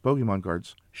 5 packs of Pokemon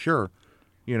cards. Sure.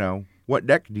 What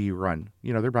deck do you run?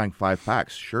 They're buying 5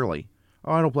 packs, surely.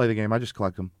 Oh, I don't play the game, I just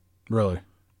collect them. Really.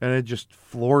 And it just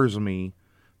floors me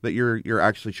that you're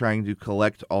actually trying to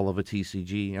collect all of a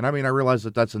TCG. And I mean, I realize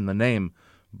that that's in the name,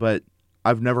 but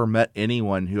I've never met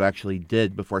anyone who actually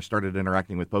did before I started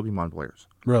interacting with Pokemon players.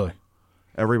 Really.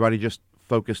 Everybody just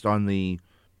focused on the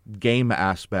game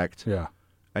aspect. Yeah.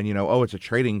 And, it's a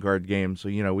trading card game, so,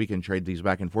 we can trade these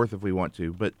back and forth if we want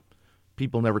to. But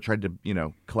people never tried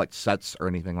to, collect sets or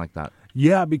anything like that.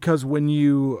 Yeah, because when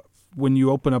you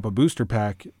open up a booster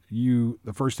pack,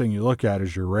 the first thing you look at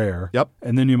is your rare. Yep.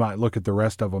 And then you might look at the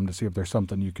rest of them to see if there's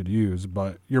something you could use.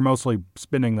 But you're mostly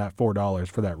spending that $4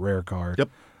 for that rare card. Yep.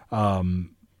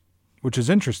 Which is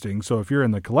interesting. So if you're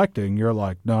in the collecting, you're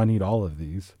like, no, I need all of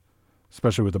these,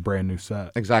 especially with a brand new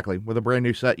set. Exactly. With a brand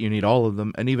new set, you need all of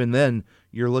them. And even then,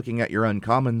 you're looking at your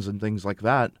uncommons and things like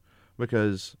that,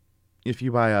 because if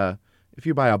you buy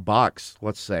a box,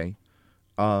 let's say,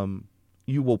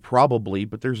 you will probably,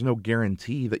 but there's no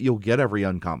guarantee that you'll get every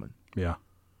uncommon. Yeah.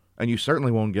 And you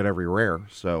certainly won't get every rare.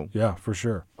 So Yeah, for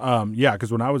sure. Yeah,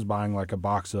 because when I was buying like a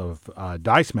box of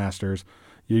Dice Masters,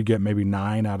 you'd get maybe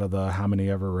 9 out of the how many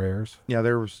ever rares. yeah,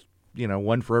 there was,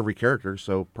 one for every character,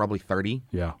 so probably 30.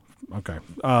 Yeah. Okay.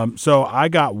 So I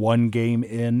got one game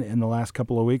in the last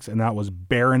couple of weeks, and that was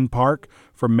Baron Park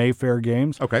from Mayfair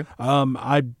Games. Okay.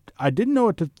 I didn't know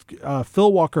it.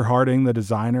 Phil Walker Harding, the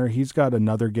designer, he's got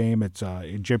another game. It's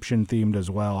Egyptian themed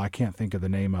as well. I can't think of the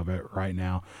name of it right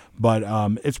now, but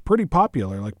it's pretty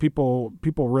popular. Like people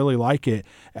really like it.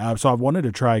 So I wanted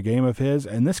to try a game of his,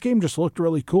 and this game just looked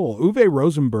really cool. Uwe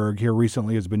Rosenberg here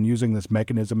recently has been using this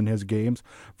mechanism in his games.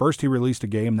 First, he released a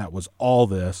game that was all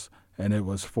this, and it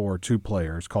was for 2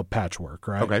 players called Patchwork,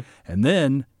 right? Okay. And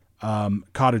then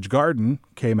Cottage Garden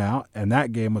came out, and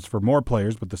that game was for more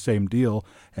players, but the same deal.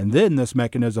 And then this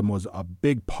mechanism was a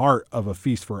big part of A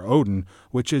Feast for Odin,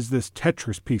 which is this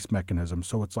Tetris piece mechanism.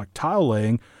 So it's like tile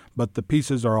laying, but the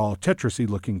pieces are all Tetris-y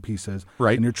looking pieces.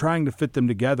 Right. And you're trying to fit them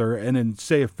together. And in,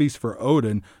 say, A Feast for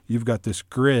Odin, you've got this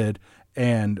grid,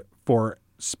 and for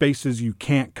spaces you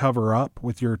can't cover up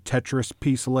with your Tetris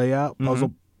piece layout,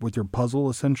 puzzle with your puzzle,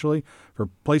 essentially, for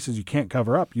places you can't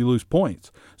cover up, you lose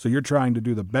points. So you're trying to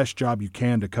do the best job you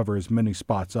can to cover as many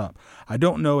spots up. I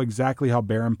don't know exactly how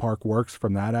Baron Park works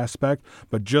from that aspect,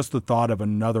 but just the thought of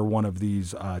another one of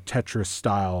these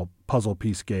Tetris-style puzzle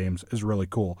piece games is really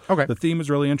cool. Okay. The theme is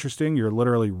really interesting. You're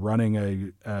literally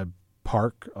running a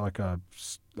park, like a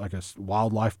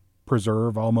wildlife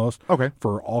preserve almost, Okay.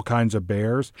 for all kinds of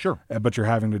bears. Sure. But you're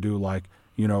having to do like,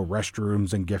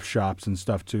 restrooms and gift shops and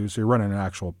stuff too. So you're running an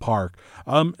actual park.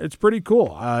 It's pretty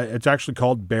cool. It's actually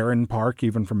called Baron Park,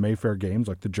 even from Mayfair Games,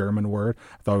 like the German word.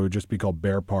 I thought it would just be called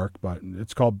Bear Park, but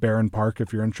it's called Baron Park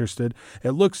if you're interested.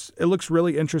 It looks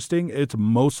really interesting. It's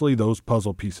mostly those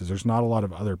puzzle pieces. There's not a lot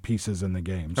of other pieces in the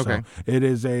game. Okay. So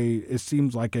it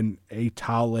seems like a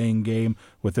tile laying game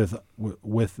with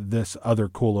this other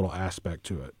cool little aspect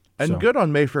to it. And So, good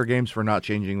on Mayfair Games for not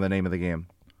changing the name of the game.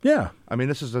 Yeah. I mean,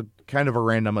 this is a kind of a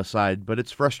random aside, but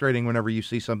it's frustrating whenever you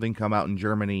see something come out in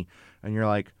Germany and you're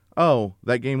like, oh,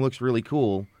 that game looks really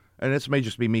cool. And this may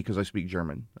just be me because I speak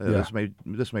German. Yeah.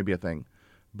 This may be a thing.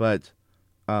 But,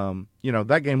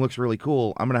 that game looks really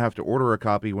cool. I'm going to have to order a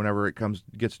copy whenever it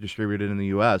gets distributed in the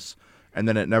U.S., and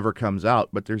then it never comes out.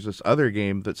 But there's this other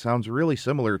game that sounds really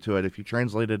similar to it if you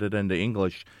translated it into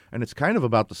English, and it's kind of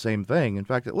about the same thing. In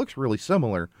fact, it looks really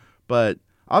similar, but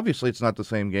obviously it's not the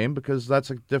same game because that's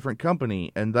a different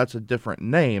company and that's a different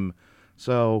name.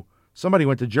 So somebody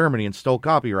went to Germany and stole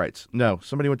copyrights. No,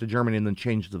 somebody went to Germany and then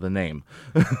changed the name.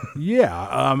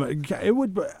 Yeah, it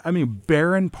would. I mean,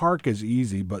 Barren Park is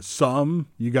easy, but some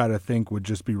you got to think would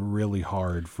just be really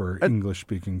hard for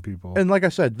English-speaking people. And like I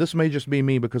said, this may just be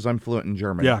me because I'm fluent in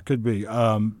German. Yeah, could be.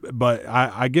 But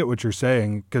I get what you're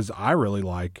saying because I really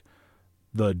like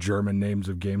the German names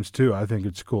of games too. I think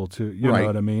it's cool too. You know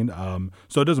what I mean?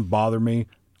 So it doesn't bother me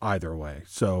either way.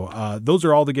 So those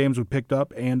are all the games we picked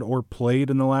up and or played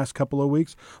in the last couple of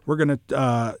weeks. We're going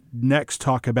to next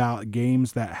talk about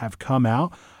games that have come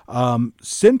out.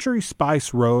 Century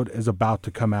Spice Road is about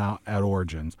to come out at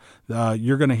Origins.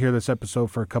 You're going to hear this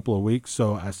episode for a couple of weeks,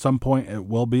 so at some point it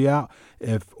will be out.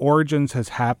 If Origins has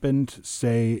happened,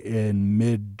 say in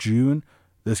mid-June,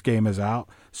 this game is out.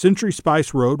 Century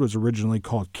Spice Road was originally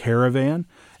called Caravan,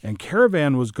 and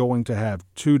Caravan was going to have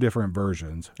two different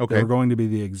versions. Okay. They were going to be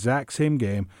the exact same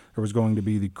game. There was going to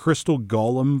be the Crystal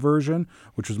Golem version,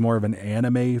 which was more of an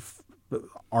anime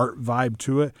art vibe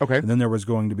to it. Okay. And then there was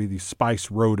going to be the Spice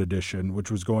Road edition,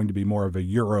 which was going to be more of a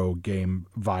Euro game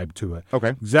vibe to it. Okay.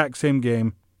 Exact same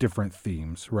game, different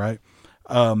themes, right?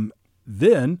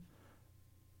 Then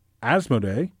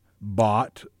Asmodee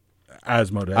bought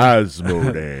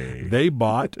Asmodee. They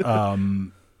bought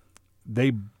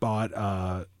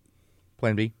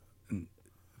Plan B.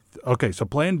 okay, so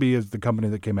Plan B is the company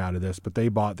that came out of this, but they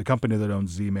bought the company that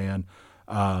owns Z-Man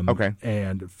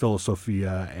and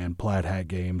Philosophia and Plaid Hat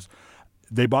Games.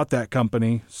 They bought that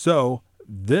company, so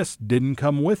this didn't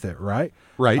come with it, right?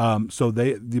 Right. So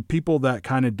the people that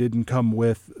kind of didn't come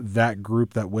with that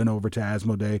group that went over to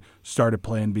Asmodee started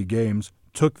Plan B Games,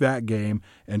 took that game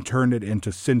and turned it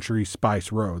into Century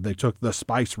Spice Road. They took the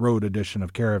Spice Road edition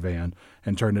of Caravan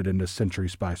and turned it into Century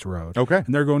Spice Road. Okay.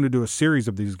 And they're going to do a series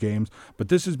of these games, but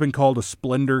this has been called a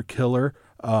Splendor Killer.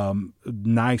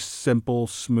 Nice, simple,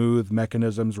 smooth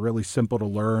mechanisms, really simple to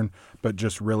learn, but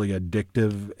just really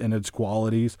addictive in its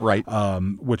qualities. Right.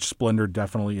 Which Splendor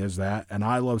definitely is that. And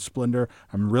I love Splendor.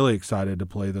 I'm really excited to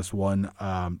play this one,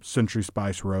 Century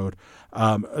Spice Road.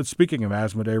 Speaking of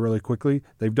Asmodee really quickly,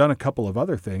 they've done a couple of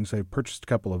other things. They've purchased a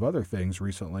couple of other things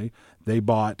recently. They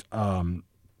bought...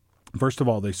 First of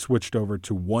all, they switched over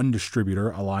to one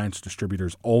distributor, Alliance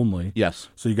Distributors only. Yes.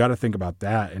 So you got to think about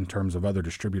that in terms of other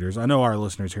distributors. I know our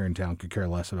listeners here in town could care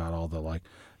less about all the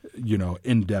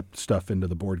in-depth stuff into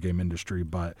the board game industry,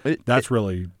 but that's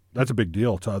a big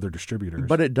deal to other distributors.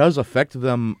 But it does affect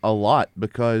them a lot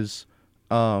because,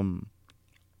 not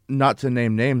to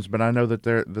name names, but I know that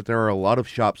there are a lot of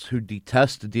shops who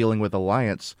detest dealing with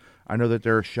Alliance. I know that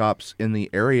there are shops in the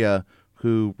area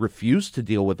who refuse to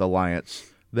deal with Alliance.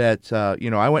 That, I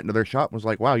went into their shop and was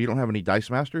like, wow, you don't have any Dice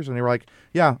Masters? And they were like,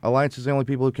 yeah, Alliance is the only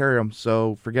people who carry them,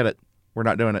 so forget it. We're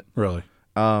not doing it. Really?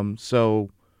 So,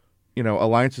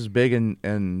 Alliance is big and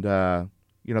they're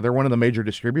one of the major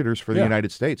distributors for the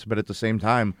United States, but at the same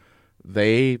time,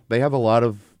 they have a lot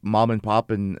of mom and pop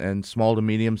and small to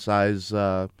medium size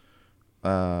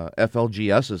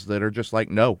FLGSs that are just like,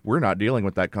 no, we're not dealing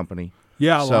with that company.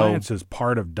 Yeah, Alliance is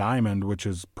part of Diamond, which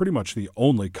is pretty much the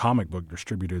only comic book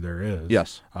distributor there is.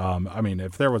 Yes.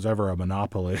 If there was ever a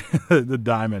monopoly, the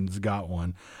Diamond's got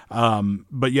one.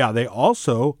 But yeah, they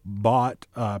also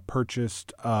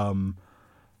purchased, God,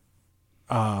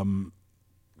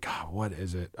 what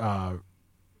is it?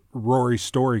 Rory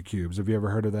Story Cubes. Have you ever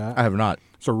heard of that? I have not.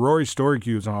 So Rory Story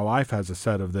Cubes, and my wife has a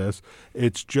set of this.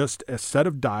 It's just a set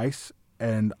of dice,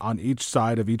 and on each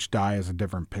side of each die is a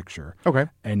different picture. Okay.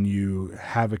 And you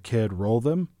have a kid roll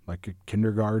them, like a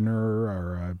kindergartner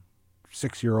or a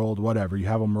 6-year-old, whatever. You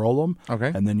have them roll them.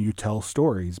 Okay. And then you tell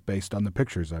stories based on the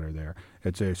pictures that are there.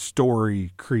 It's a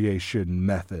story creation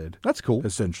method. That's cool.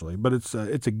 Essentially. But it's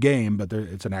a game, but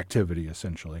it's an activity,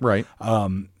 essentially. Right.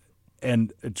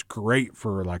 And it's great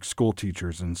for like school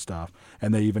teachers and stuff.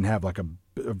 And they even have like a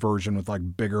version with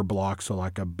like bigger blocks, so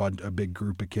like a big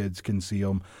group of kids can see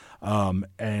them.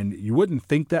 And you wouldn't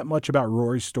think that much about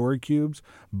Rory's Story Cubes,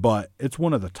 but it's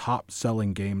one of the top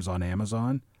selling games on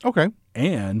Amazon. Okay.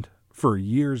 And for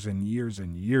years and years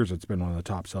and years, it's been one of the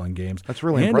top selling games. That's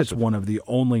really impressive. impressive. And it's one of the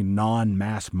only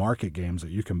non-mass market games that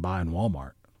you can buy in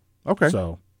Walmart. Okay.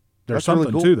 So there's That's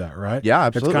something really cool. to that, right? Yeah,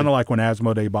 absolutely. It's kind of like when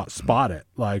Asmodee bought Spot It.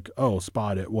 Like, oh,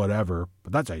 Spot It, whatever.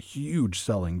 But that's a huge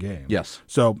selling game. Yes.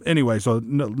 So anyway,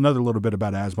 another little bit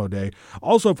about Asmodee.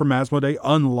 Also from Asmodee,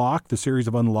 Unlock, the series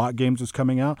of Unlock games is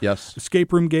coming out. Yes.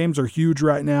 Escape room games are huge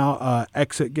right now.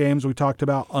 Exit games we talked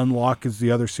about. Unlock is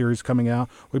the other series coming out.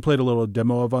 We played a little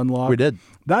demo of Unlock. We did.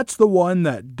 That's the one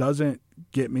that doesn't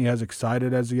get me as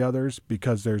excited as the others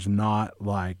because there's not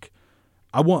like...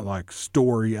 I want like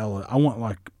story, I want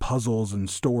like puzzles and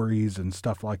stories and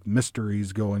stuff like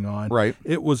mysteries going on. Right.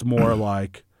 It was more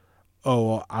like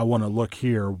oh, I want to look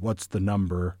here. What's the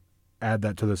number? Add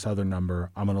that to this other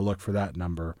number. I'm going to look for that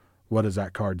number. What does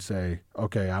that card say?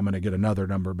 Okay, I'm going to get another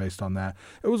number based on that.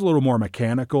 It was a little more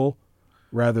mechanical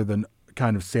rather than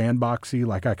kind of sandboxy,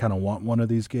 like I kind of want one of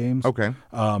these games. Okay.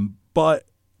 But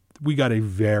we got a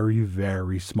very,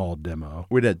 very small demo.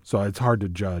 We did. So it's hard to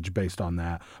judge based on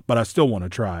that. But I still want to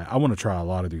try. I want to try a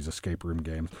lot of these escape room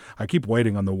games. I keep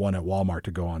waiting on the one at Walmart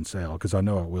to go on sale because I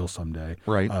know it will someday.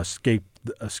 Right.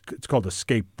 It's called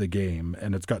Escape the Game,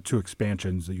 and it's got 2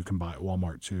 expansions that you can buy at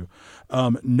Walmart too.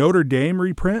 Notre Dame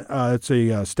reprint. It's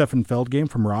a Stefan Feld game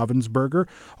from Ravensburger.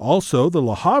 Also, the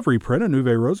Le Havre reprint, a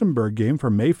Uwe Rosenberg game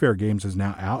from Mayfair Games, is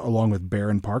now out, along with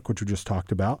Barron Park, which we just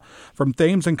talked about. From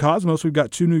Thames and Cosmos, we've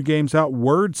got 2 new games out.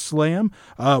 Word Slam,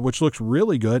 which looks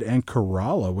really good, and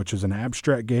Kerala, which is an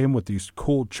abstract game with these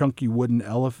cool, chunky wooden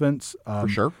elephants. For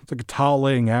sure. It's like a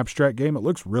tile-laying abstract game. It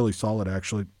looks really solid,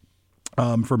 actually.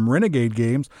 From Renegade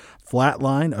Games,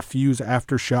 Flatline, a Fuse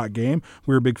Aftershock game.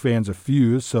 We're big fans of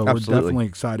Fuse, so Absolutely. we're definitely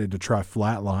excited to try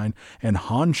Flatline. And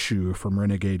Honshu from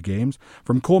Renegade Games.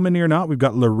 From Coleman or Not, we've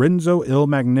got Lorenzo Il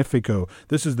Magnifico.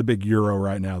 This is the big Euro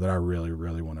right now that I really,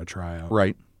 really want to try out.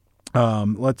 Right.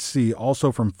 Let's see.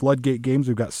 Also from Floodgate Games,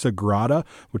 we've got Sagrada,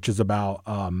 which is about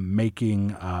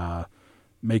making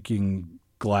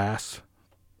glass.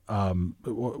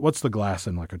 What's the glass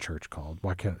in like a church called?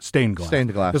 Why can't stained glass?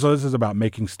 Stained glass. So this is about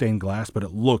making stained glass, but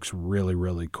it looks really,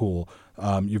 really cool.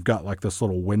 You've got like this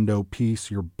little window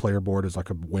piece. Your player board is like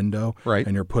a window, right?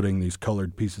 And you're putting these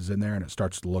colored pieces in there, and it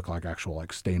starts to look like actual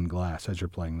like stained glass as you're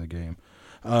playing the game.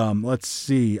 Let's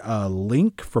see.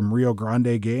 Link from Rio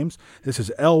Grande Games. This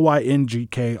is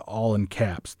LYNGK all in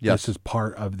caps. Yes. This is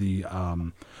part of the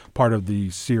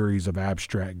series of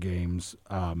abstract games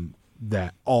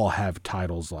that all have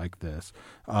titles like this.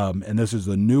 And this is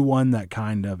the new one that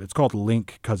it's called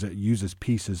Link because it uses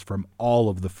pieces from all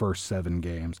of the first 7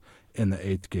 games in the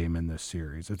 8th game in this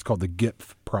series. It's called the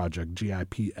GIPF Project,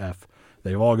 GIPF.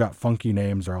 They've all got funky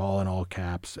names. They're all in all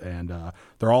caps, and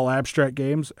they're all abstract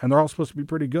games, and they're all supposed to be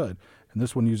pretty good. And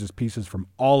this one uses pieces from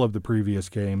all of the previous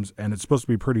games, and it's supposed to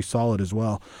be pretty solid as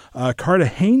well.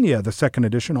 Cartagena, the 2nd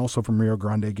edition, also from Rio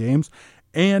Grande Games,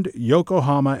 and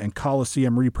Yokohama and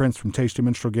Coliseum reprints from Tasty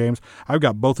Minstrel Games. I've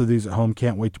got both of these at home.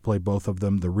 Can't wait to play both of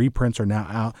them. The reprints are now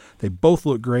out. They both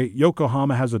look great.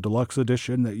 Yokohama has a deluxe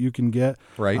edition that you can get.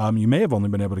 Right. You may have only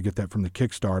been able to get that from the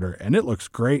Kickstarter, and it looks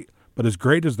great. But as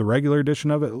great as the regular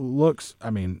edition of it looks, I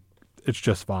mean, it's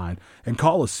just fine. And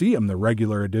Coliseum, the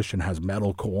regular edition, has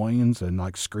metal coins and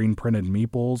like screen printed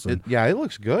meeples. And it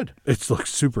looks good. it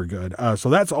looks super good. So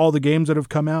that's all the games that have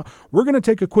come out. We're going to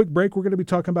take a quick break. We're going to be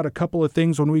talking about a couple of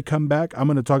things when we come back. I'm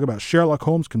going to talk about Sherlock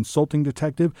Holmes, Consulting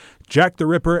Detective, Jack the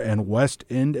Ripper, and West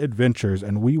End Adventures.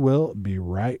 And we will be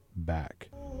right back.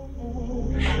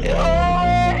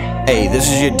 Hey,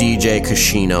 this is your DJ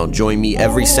Kashino. Join me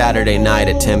every Saturday night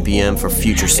at 10 p.m. for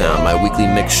Future Sound, my weekly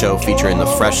mix show featuring the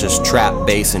freshest trap,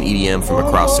 bass, and EDM from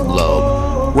across the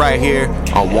globe. Right here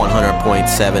on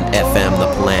 100.7 FM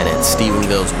The Planet,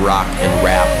 Stephenville's rock and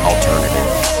rap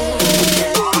alternative.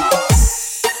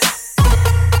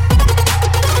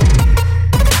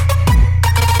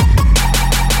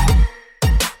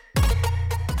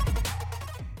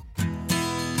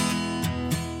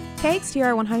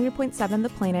 KXTR 100.7 The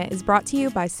Planet is brought to you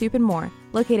by Soup & More.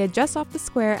 Located just off the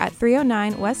square at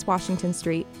 309 West Washington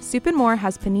Street, Soup & More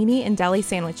has panini and deli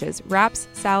sandwiches, wraps,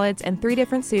 salads, and 3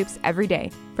 different soups every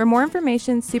day. For more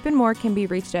information, Soup & More can be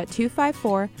reached at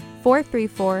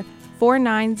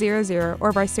 254-434-4900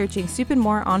 or by searching Soup &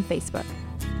 More on Facebook.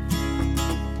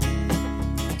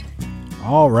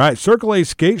 All right. Circle A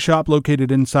Skate Shop,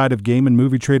 located inside of Game and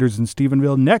Movie Traders in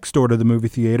Stephenville, next door to the movie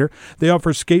theater. They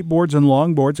offer skateboards and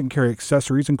longboards and carry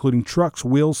accessories, including trucks,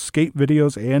 wheels, skate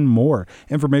videos, and more.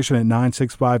 Information at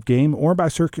 965-GAME or by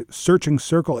searching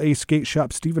Circle A Skate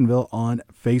Shop Stephenville on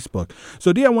Facebook.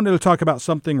 So, Dee, I wanted to talk about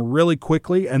something really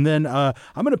quickly, and then I'm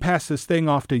going to pass this thing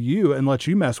off to you and let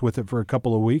you mess with it for a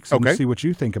couple of weeks and see what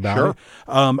you think about it.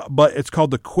 But it's called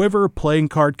the Quiver Playing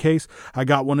Card Case. I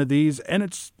got one of these, and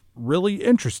it's really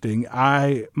interesting.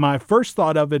 My first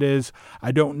thought of it is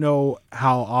I don't know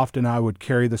how often I would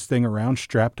carry this thing around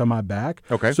strapped on my back.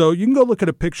 Okay. So you can go look at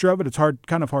a picture of it. It's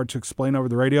kind of hard to explain over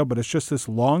the radio, but it's just this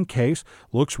long case.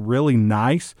 Looks really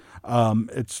nice.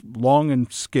 It's long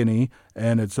and skinny,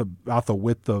 and it's about the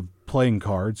width of playing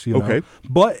cards, you know. Okay.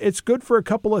 But it's good for a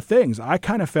couple of things. I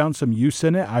kind of found some use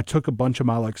in it. I took a bunch of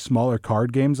my like smaller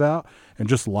card games out and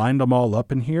just lined them all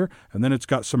up in here, and then it's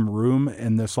got some room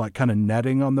in this like kind of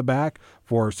netting on the back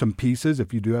for some pieces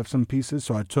if you do have some pieces.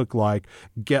 So I took like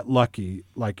Get Lucky,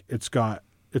 like it's got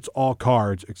it's all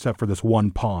cards except for this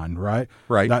one pawn, right?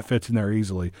 Right. That fits in there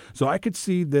easily. So I could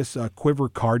see this Quiver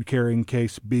card carrying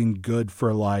case being good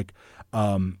for like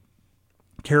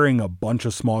carrying a bunch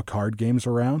of small card games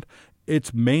around.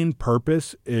 Its main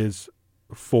purpose is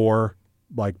for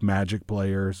like Magic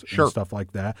players Sure. and stuff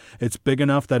like that. It's big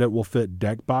enough that it will fit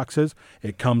deck boxes.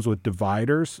 It comes with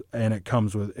dividers, and it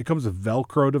comes with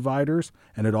Velcro dividers,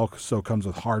 and it also comes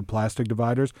with hard plastic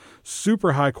dividers.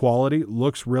 Super high quality,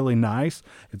 looks really nice.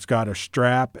 It's got a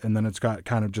strap, and then it's got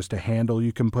kind of just a handle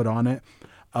you can put on it.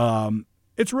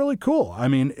 It's really cool. I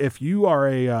mean, if you are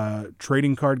a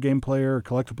trading card game player, a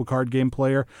collectible card game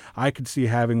player, I could see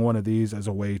having one of these as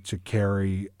a way to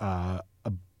carry a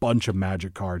bunch of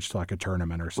Magic cards to like a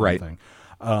tournament or something.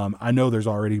 Right. I know there's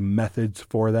already methods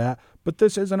for that, but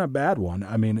this isn't a bad one.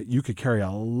 I mean, you could carry a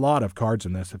lot of cards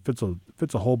in this. It fits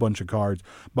a whole bunch of cards.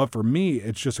 But for me,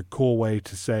 it's just a cool way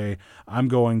to say, I'm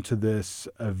going to this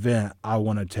event. I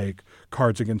want to take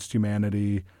Cards Against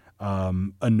Humanity,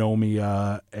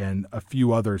 Anomia, and a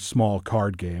few other small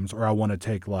card games, or I want to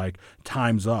take like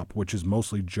Time's Up, which is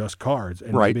mostly just cards,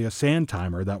 and right. maybe a sand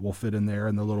timer that will fit in there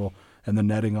and the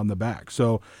netting on the back.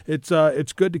 So it's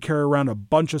good to carry around a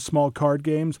bunch of small card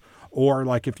games, or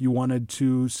like if you wanted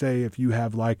to say if you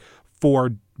have like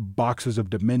 4 boxes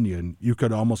of Dominion, you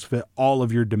could almost fit all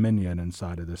of your Dominion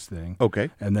inside of this thing.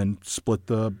 Okay. And then split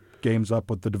the games up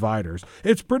with the dividers.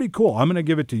 It's pretty cool. I'm going to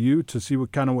give it to you to see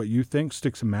what you think.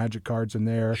 Stick some Magic cards in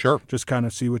there. Sure. Just kind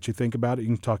of see what you think about it. You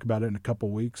can talk about it in a couple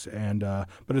weeks. And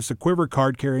but it's a Quiver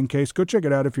card carrying case. Go check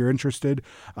it out if you're interested.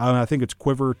 I think it's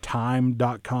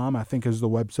quivertime.com, I think is the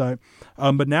website.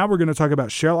 But now we're going to talk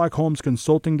about Sherlock Holmes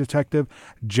Consulting Detective,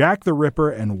 Jack the Ripper,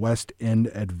 and West End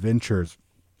Adventures.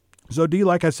 So, D,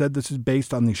 like I said, this is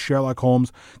based on the Sherlock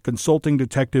Holmes Consulting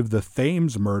Detective, The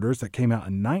Thames Murders, that came out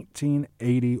in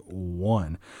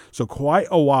 1981. So quite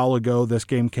a while ago, this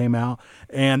game came out,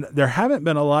 and there haven't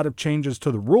been a lot of changes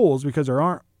to the rules because there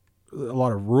aren't a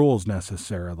lot of rules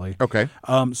necessarily. Okay.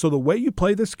 So the way you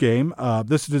play this game,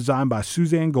 this is designed by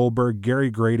Suzanne Goldberg, Gary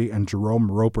Grady, and Jerome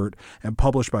Ropert, and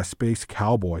published by Space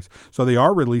Cowboys. So they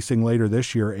are releasing later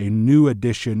this year a new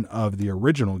edition of the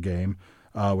original game,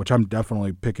 which I'm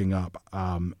definitely picking up.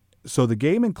 So the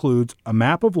game includes a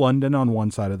map of London on one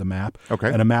side of the map,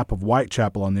 okay, and a map of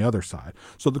Whitechapel on the other side.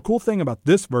 So the cool thing about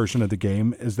this version of the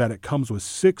game is that it comes with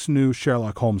 6 new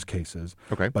Sherlock Holmes cases,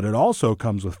 okay, but it also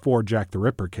comes with 4 Jack the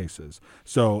Ripper cases.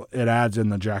 So it adds in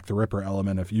the Jack the Ripper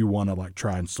element if you want to like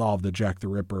try and solve the Jack the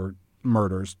Ripper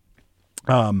murders.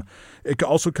 It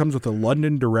also comes with a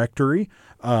London directory,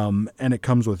 and it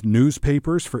comes with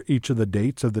newspapers for each of the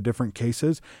dates of the different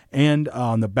cases. And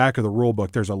on the back of the rule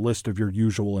book, there's a list of your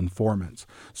usual informants.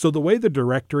 So the way the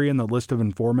directory and the list of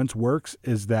informants works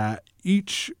is that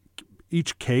each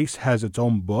case has its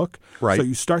own book. Right. So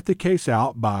you start the case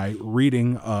out by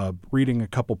reading a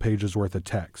couple pages worth of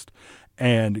text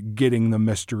and getting the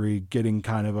mystery, getting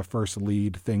kind of a first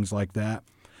lead, things like that.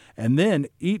 And then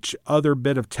each other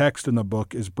bit of text in the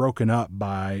book is broken up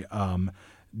by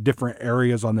different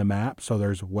areas on the map. So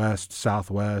there's west,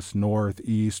 southwest, north,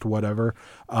 east, whatever,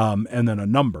 and then a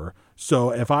number.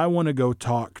 So if I want to go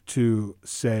talk to,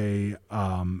 say,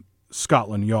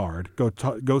 Scotland Yard,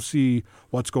 go see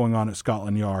what's going on at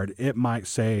Scotland Yard, it might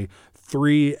say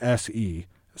 3 SE.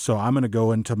 So I'm going to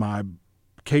go into my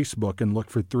case book and look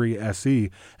for 3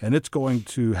 SE, and it's going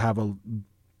to have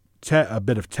a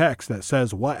bit of text that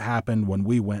says what happened when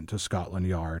we went to Scotland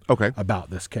Yard about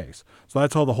this case. So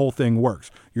that's how the whole thing works.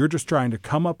 You're just trying to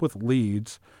come up with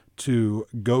leads to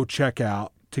go check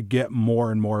out to get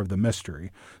more and more of the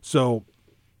mystery. So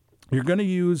you're going to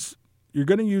use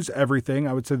everything.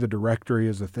 I would say the directory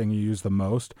is the thing you use the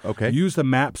most. Okay. Use the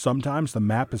map sometimes. The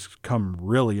map has come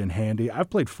really in handy. I've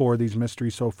played 4 of these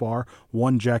mysteries so far.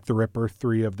 1 Jack the Ripper,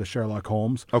 3 of the Sherlock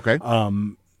Holmes. Okay.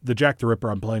 The Jack the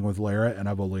Ripper I'm playing with Lara, and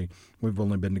we've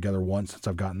only been together once since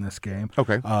I've gotten this game.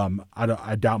 Okay.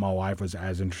 I doubt my wife was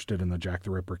as interested in the Jack the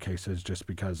Ripper cases just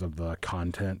because of the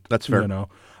content. That's fair. You know,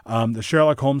 the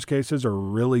Sherlock Holmes cases are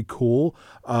really cool.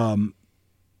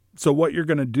 So what you're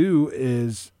going to do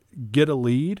is get a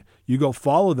lead. You go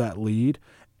follow that lead,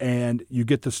 and you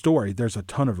get the story. There's a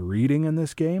ton of reading in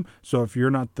this game. So if you're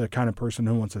not the kind of person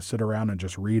who wants to sit around and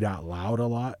just read out loud a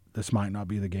lot, this might not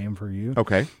be the game for you.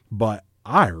 Okay. But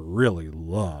I really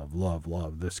love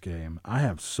this game. I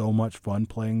have so much fun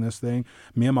playing this thing.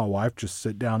 Me and my wife just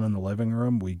sit down in the living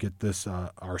room. We get this,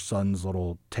 our son's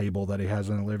little table that he has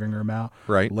in the living room out.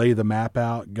 Right. Lay the map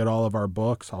out, get all of our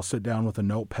books. I'll sit down with a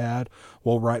notepad.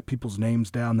 We'll write people's names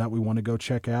down that we want to go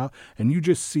check out. And you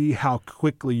just see how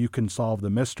quickly you can solve the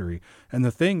mystery. And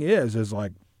the thing is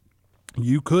like,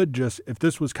 you could just, if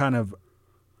this was kind of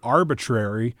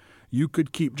arbitrary. You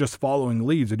could keep just following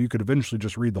leads, and you could eventually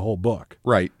just read the whole book.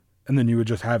 Right. And then you would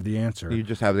just have the answer. You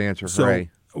just have the answer. So Hooray.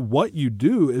 what you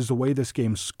do is the way this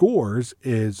game scores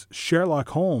is Sherlock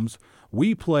Holmes.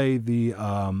 We play the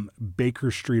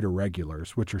Baker Street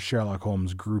Irregulars, which are Sherlock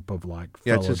Holmes' group of like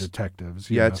fellow detectives.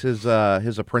 Yeah, it's his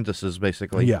apprentices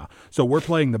basically. Yeah. So we're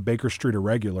playing the Baker Street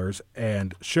Irregulars,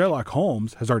 and Sherlock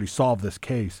Holmes has already solved this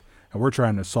case, and we're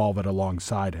trying to solve it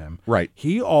alongside him. Right.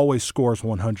 He always scores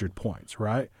 100 points,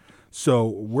 right? So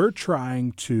we're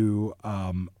trying to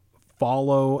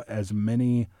follow as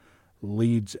many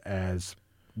leads as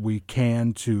we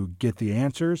can to get the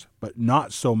answers, but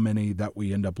not so many that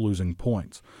we end up losing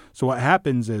points. So what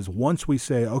happens is once we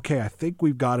say, okay, I think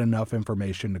we've got enough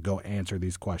information to go answer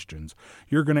these questions,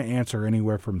 you're going to answer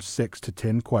anywhere from 6 to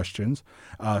 10 questions.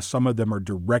 Some of them are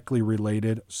directly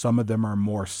related. Some of them are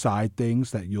more side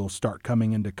things that you'll start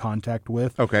coming into contact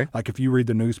with. Okay. Like if you read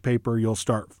the newspaper, you'll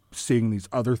start seeing these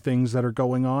other things that are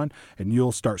going on, and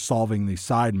you'll start solving these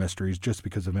side mysteries just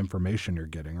because of information you're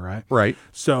getting, right? Right.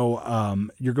 So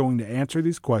you're going to answer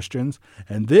these questions,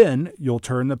 and then you'll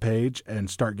turn the page and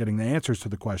start getting the answers to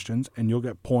the questions, and you'll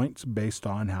get points based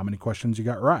on how many questions you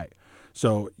got right.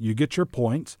 So you get your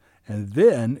points, and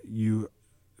then you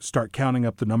start counting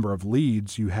up the number of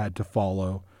leads you had to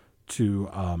follow to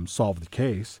solve the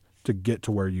case to get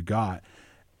to where you got.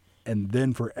 And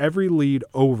then for every lead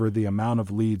over the amount of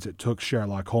leads it took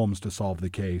Sherlock Holmes to solve the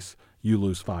case, you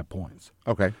lose 5 points.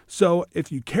 Okay. So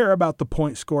if you care about the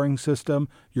point scoring system,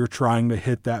 you're trying to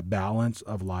hit that balance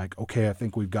of like, okay, I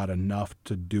think we've got enough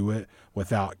to do it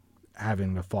without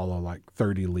having to follow like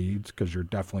 30 leads, because you're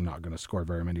definitely not going to score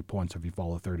very many points if you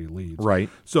follow 30 leads. Right.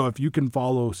 So if you can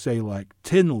follow, say, like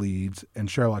 10 leads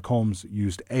and Sherlock Holmes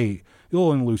used 8,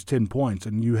 you'll only lose 10 points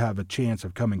and you have a chance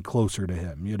of coming closer to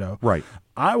him, you know? Right.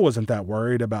 I wasn't that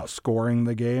worried about scoring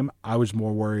the game. I was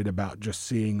more worried about just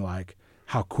seeing like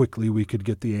how quickly we could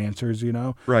get the answers, you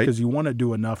know? Right. Because you want to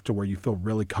do enough to where you feel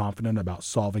really confident about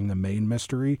solving the main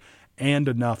mystery, and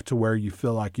enough to where you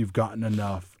feel like you've gotten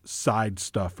enough side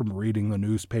stuff from reading the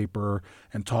newspaper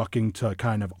and talking to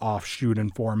kind of offshoot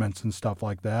informants and stuff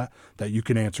like that, that you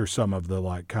can answer some of the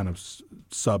like kind of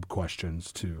sub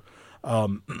questions too.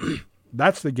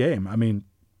 That's the game. I mean,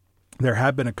 there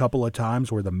have been a couple of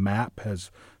times where the map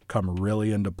has come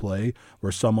really into play,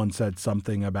 where someone said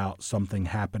something about something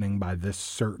happening by this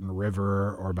certain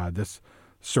river or by this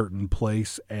certain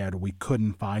place, and we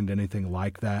couldn't find anything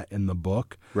like that in the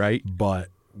book. Right. But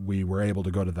we were able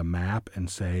to go to the map and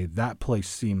say, that place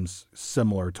seems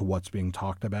similar to what's being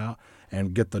talked about,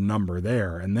 and get the number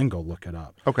there and then go look it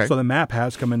up. Okay. So the map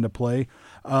has come into play.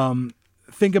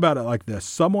 Think about it like this.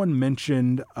 Someone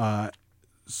mentioned,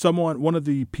 one of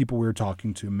the people we were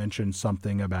talking to mentioned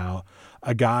something about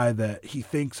a guy that he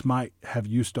thinks might have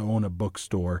used to own a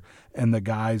bookstore, and the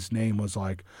guy's name was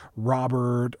like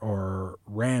Robert or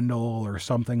Randall or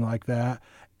something like that.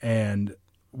 And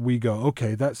we go,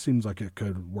 okay, that seems like it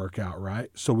could work out,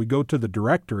 right? So we go to the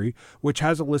directory, which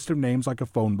has a list of names like a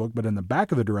phone book, but in the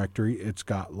back of the directory, it's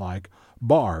got like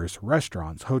bars,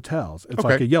 restaurants, hotels. It's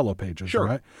like a Yellow Pages, Sure.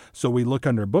 right? So we look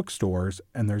under bookstores,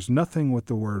 and there's nothing with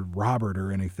the word Robert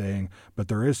or anything, but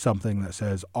there is something that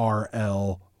says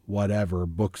RL whatever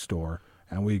bookstore.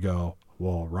 And we go,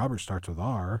 well, Robert starts with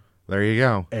R. There you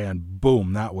go. And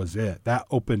boom, that was it. That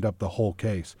opened up the whole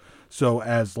case. So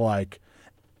as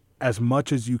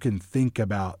much as you can think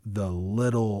about the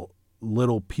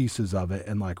little pieces of it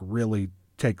and like really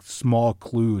take small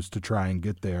clues to try and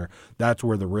get there, that's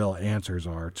where the real answers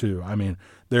are too. I mean,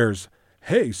 there's,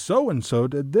 hey, so-and-so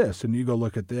did this, and you go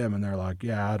look at them and they're like,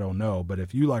 yeah, I don't know. But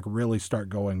if you like really start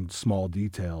going small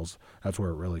details, that's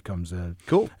where it really comes in.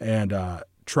 Cool. And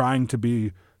trying to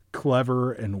be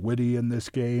clever and witty in this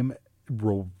game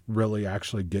will really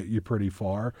actually get you pretty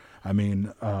far. I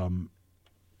mean,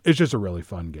 it's just a really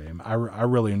fun game. I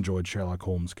really enjoyed Sherlock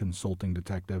Holmes Consulting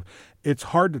Detective. It's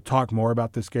hard to talk more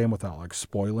about this game without like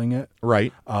spoiling it.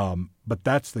 Right. But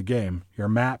that's the game. Your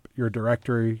map, your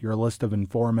directory, your list of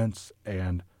informants,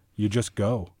 and you just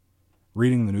go.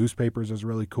 Reading the newspapers is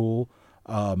really cool.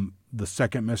 The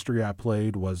second mystery I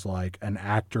played was like an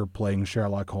actor playing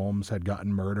Sherlock Holmes had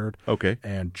gotten murdered. Okay.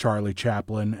 And Charlie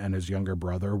Chaplin and his younger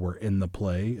brother were in the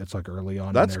play. It's like early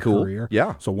on That's in their cool. career.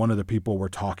 Yeah. So one of the people we're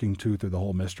talking to through the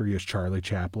whole mystery is Charlie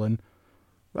Chaplin.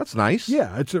 That's nice.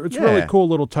 Yeah, it's really cool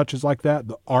little touches like that.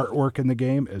 The artwork in the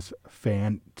game is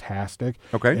fantastic.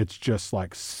 Okay. It's just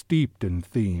like steeped in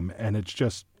theme, and it's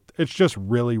just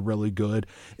really, really good.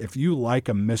 If you like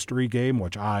a mystery game,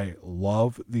 which I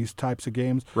love these types of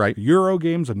games, right? Euro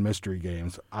games and mystery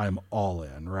games, I'm all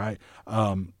in, right?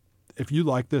 if you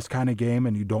like this kind of game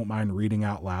and you don't mind reading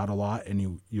out loud a lot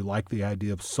and you like the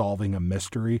idea of solving a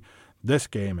mystery, this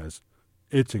game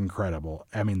it's incredible.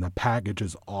 I mean, the package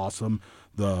is awesome.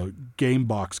 The game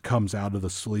box comes out of the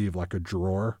sleeve like a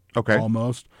drawer,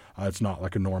 almost. It's not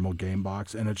like a normal game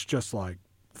box, and it's just like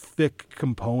thick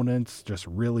components, just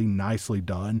really nicely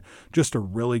done. Just a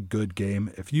really good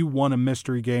game. If you want a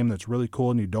mystery game that's really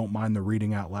cool and you don't mind the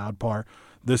reading out loud part,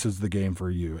 this is the game for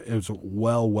you. It's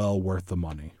well worth the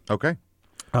money. Okay.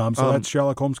 So that's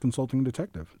Sherlock Holmes Consulting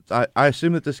Detective. I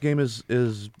assume that this game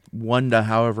is 1 to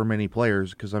however many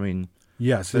players, because I mean,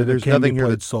 yes, there's can nothing be here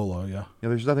played that solo. Yeah,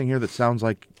 there's nothing here that sounds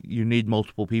like you need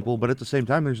multiple people, but at the same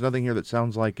time, there's nothing here that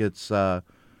sounds like it's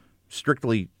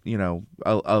strictly,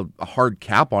 a hard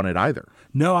cap on it either.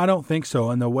 No, I don't think so.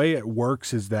 And the way it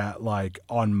works is that, like,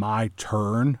 on my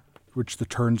turn, which the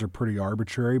turns are pretty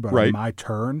arbitrary, but on my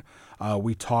turn,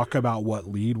 we talk about what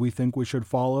lead we think we should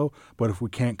follow. But if we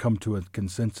can't come to a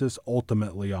consensus,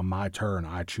 ultimately on my turn,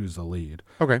 I choose the lead.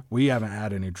 Okay. We haven't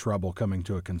had any trouble coming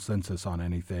to a consensus on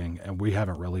anything, and we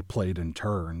haven't really played in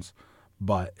turns.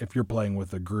 But if you're playing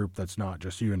with a group that's not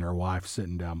just you and your wife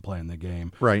sitting down playing the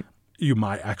game, right, you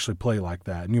might actually play like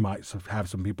that, and you might have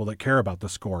some people that care about the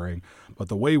scoring. But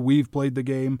the way we've played the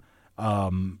game,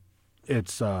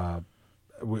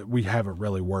 we haven't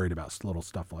really worried about little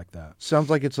stuff like that. Sounds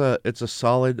like it's a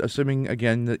solid, assuming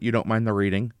again that you don't mind the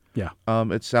reading. Yeah.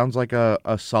 It sounds like a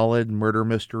solid murder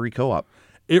mystery co-op.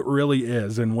 It really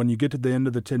is. And when you get to the end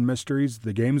of the 10 mysteries,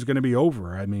 the game's going to be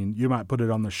over. I mean, you might put it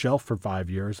on the shelf for 5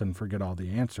 years and forget all the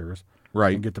answers.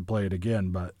 Right. And get to play it again.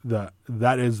 But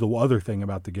that is the other thing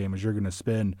about the game is you're going to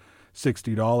spend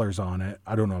 $60 on it.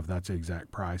 I don't know if that's the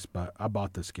exact price, but I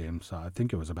bought this game, so I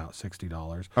think it was about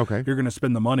 $60. Okay. You're going to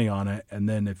spend the money on it, and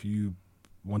then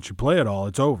once you play it all,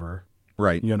 it's over.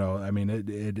 Right. I mean,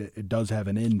 it does have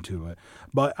an end to it.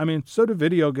 But, I mean, so do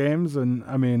video games, and,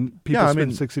 I mean, people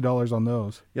spend $60 on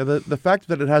those. Yeah, the fact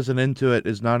that it has an end to it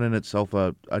is not in itself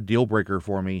a deal breaker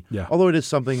for me. Yeah. Although it is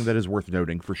something that is worth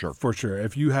noting for sure. For sure.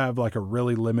 If you have, like, a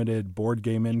really limited board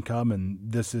game income and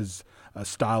this is a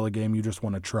style of game you just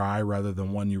want to try rather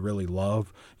than one you really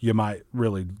love, you might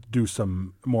really do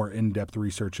some more in-depth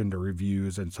research into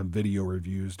reviews and some video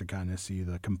reviews to kind of see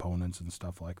the components and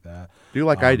stuff like that. Do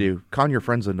like I do. Con your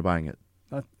friends into buying it.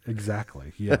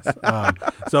 Exactly, yes.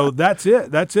 So that's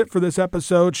it. That's it for this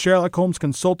episode. Sherlock Holmes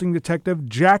Consulting Detective,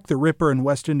 Jack the Ripper, and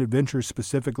West End Adventures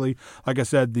specifically. Like I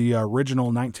said, the original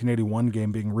 1981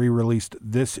 game being re-released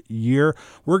this year.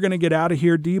 We're going to get out of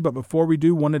here, D, but before we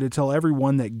do, wanted to tell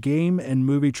everyone that Game and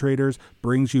Movie Traders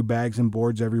brings you bags and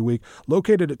boards every week.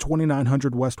 Located at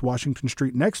 2900 West Washington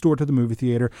Street, next door to the movie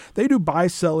theater. They do buy,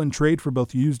 sell, and trade for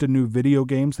both used and new video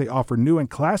games. They offer new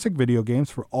and classic video games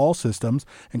for all systems,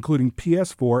 including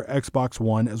PS4, Xbox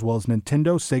One, as well as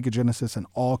Nintendo, Sega Genesis, and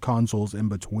all consoles in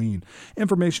between.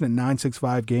 Information at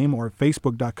 965Game or at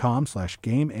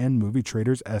facebook.com/Game and Movie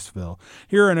Traders Sville.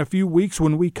 Here in a few weeks,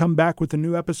 when we come back with a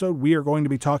new episode, we are going to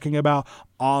be talking about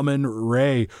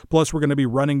Amun-Re. Plus, we're going to be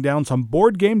running down some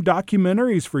board game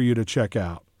documentaries for you to check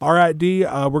out. All right, D,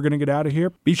 we're going to get out of here.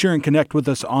 Be sure and connect with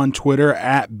us on Twitter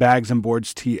at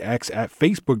BagsandBoardsTX, at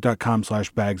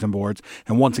Facebook.com/BagsandBoards.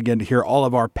 And once again, to hear all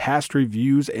of our past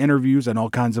reviews, interviews, and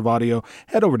all kinds of audio,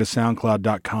 head over to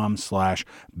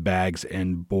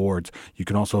SoundCloud.com/BagsandBoards. You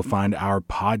can also find our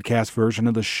podcast version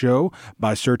of the show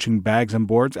by searching Bags and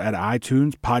Boards at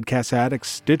iTunes, Podcast Addict,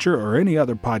 Stitcher, or any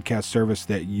other podcast service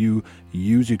that you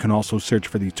use. You can also search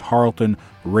for the Tarleton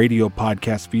Radio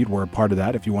podcast feed. We're a part of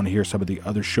that if you want to hear some of the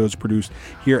other shows produced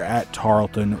here at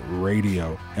Tarleton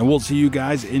Radio. And we'll see you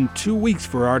guys in 2 weeks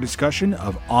for our discussion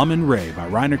of Amun-Re by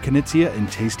Reiner Knizia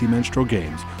and Tasty Minstrel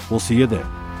Games. We'll see you then.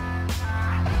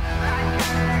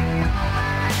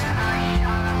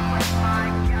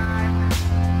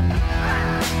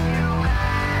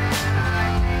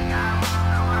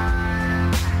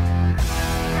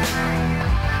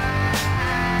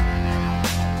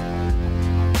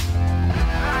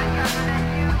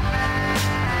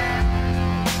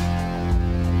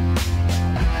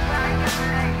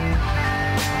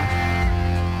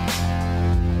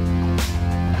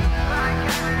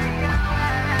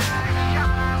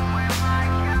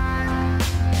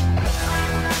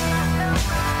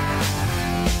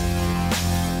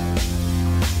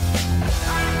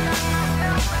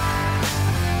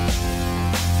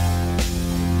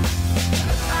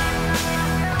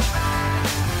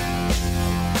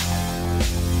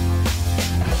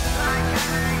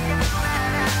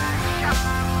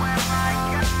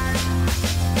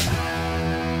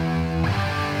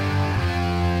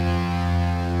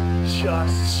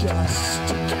 Just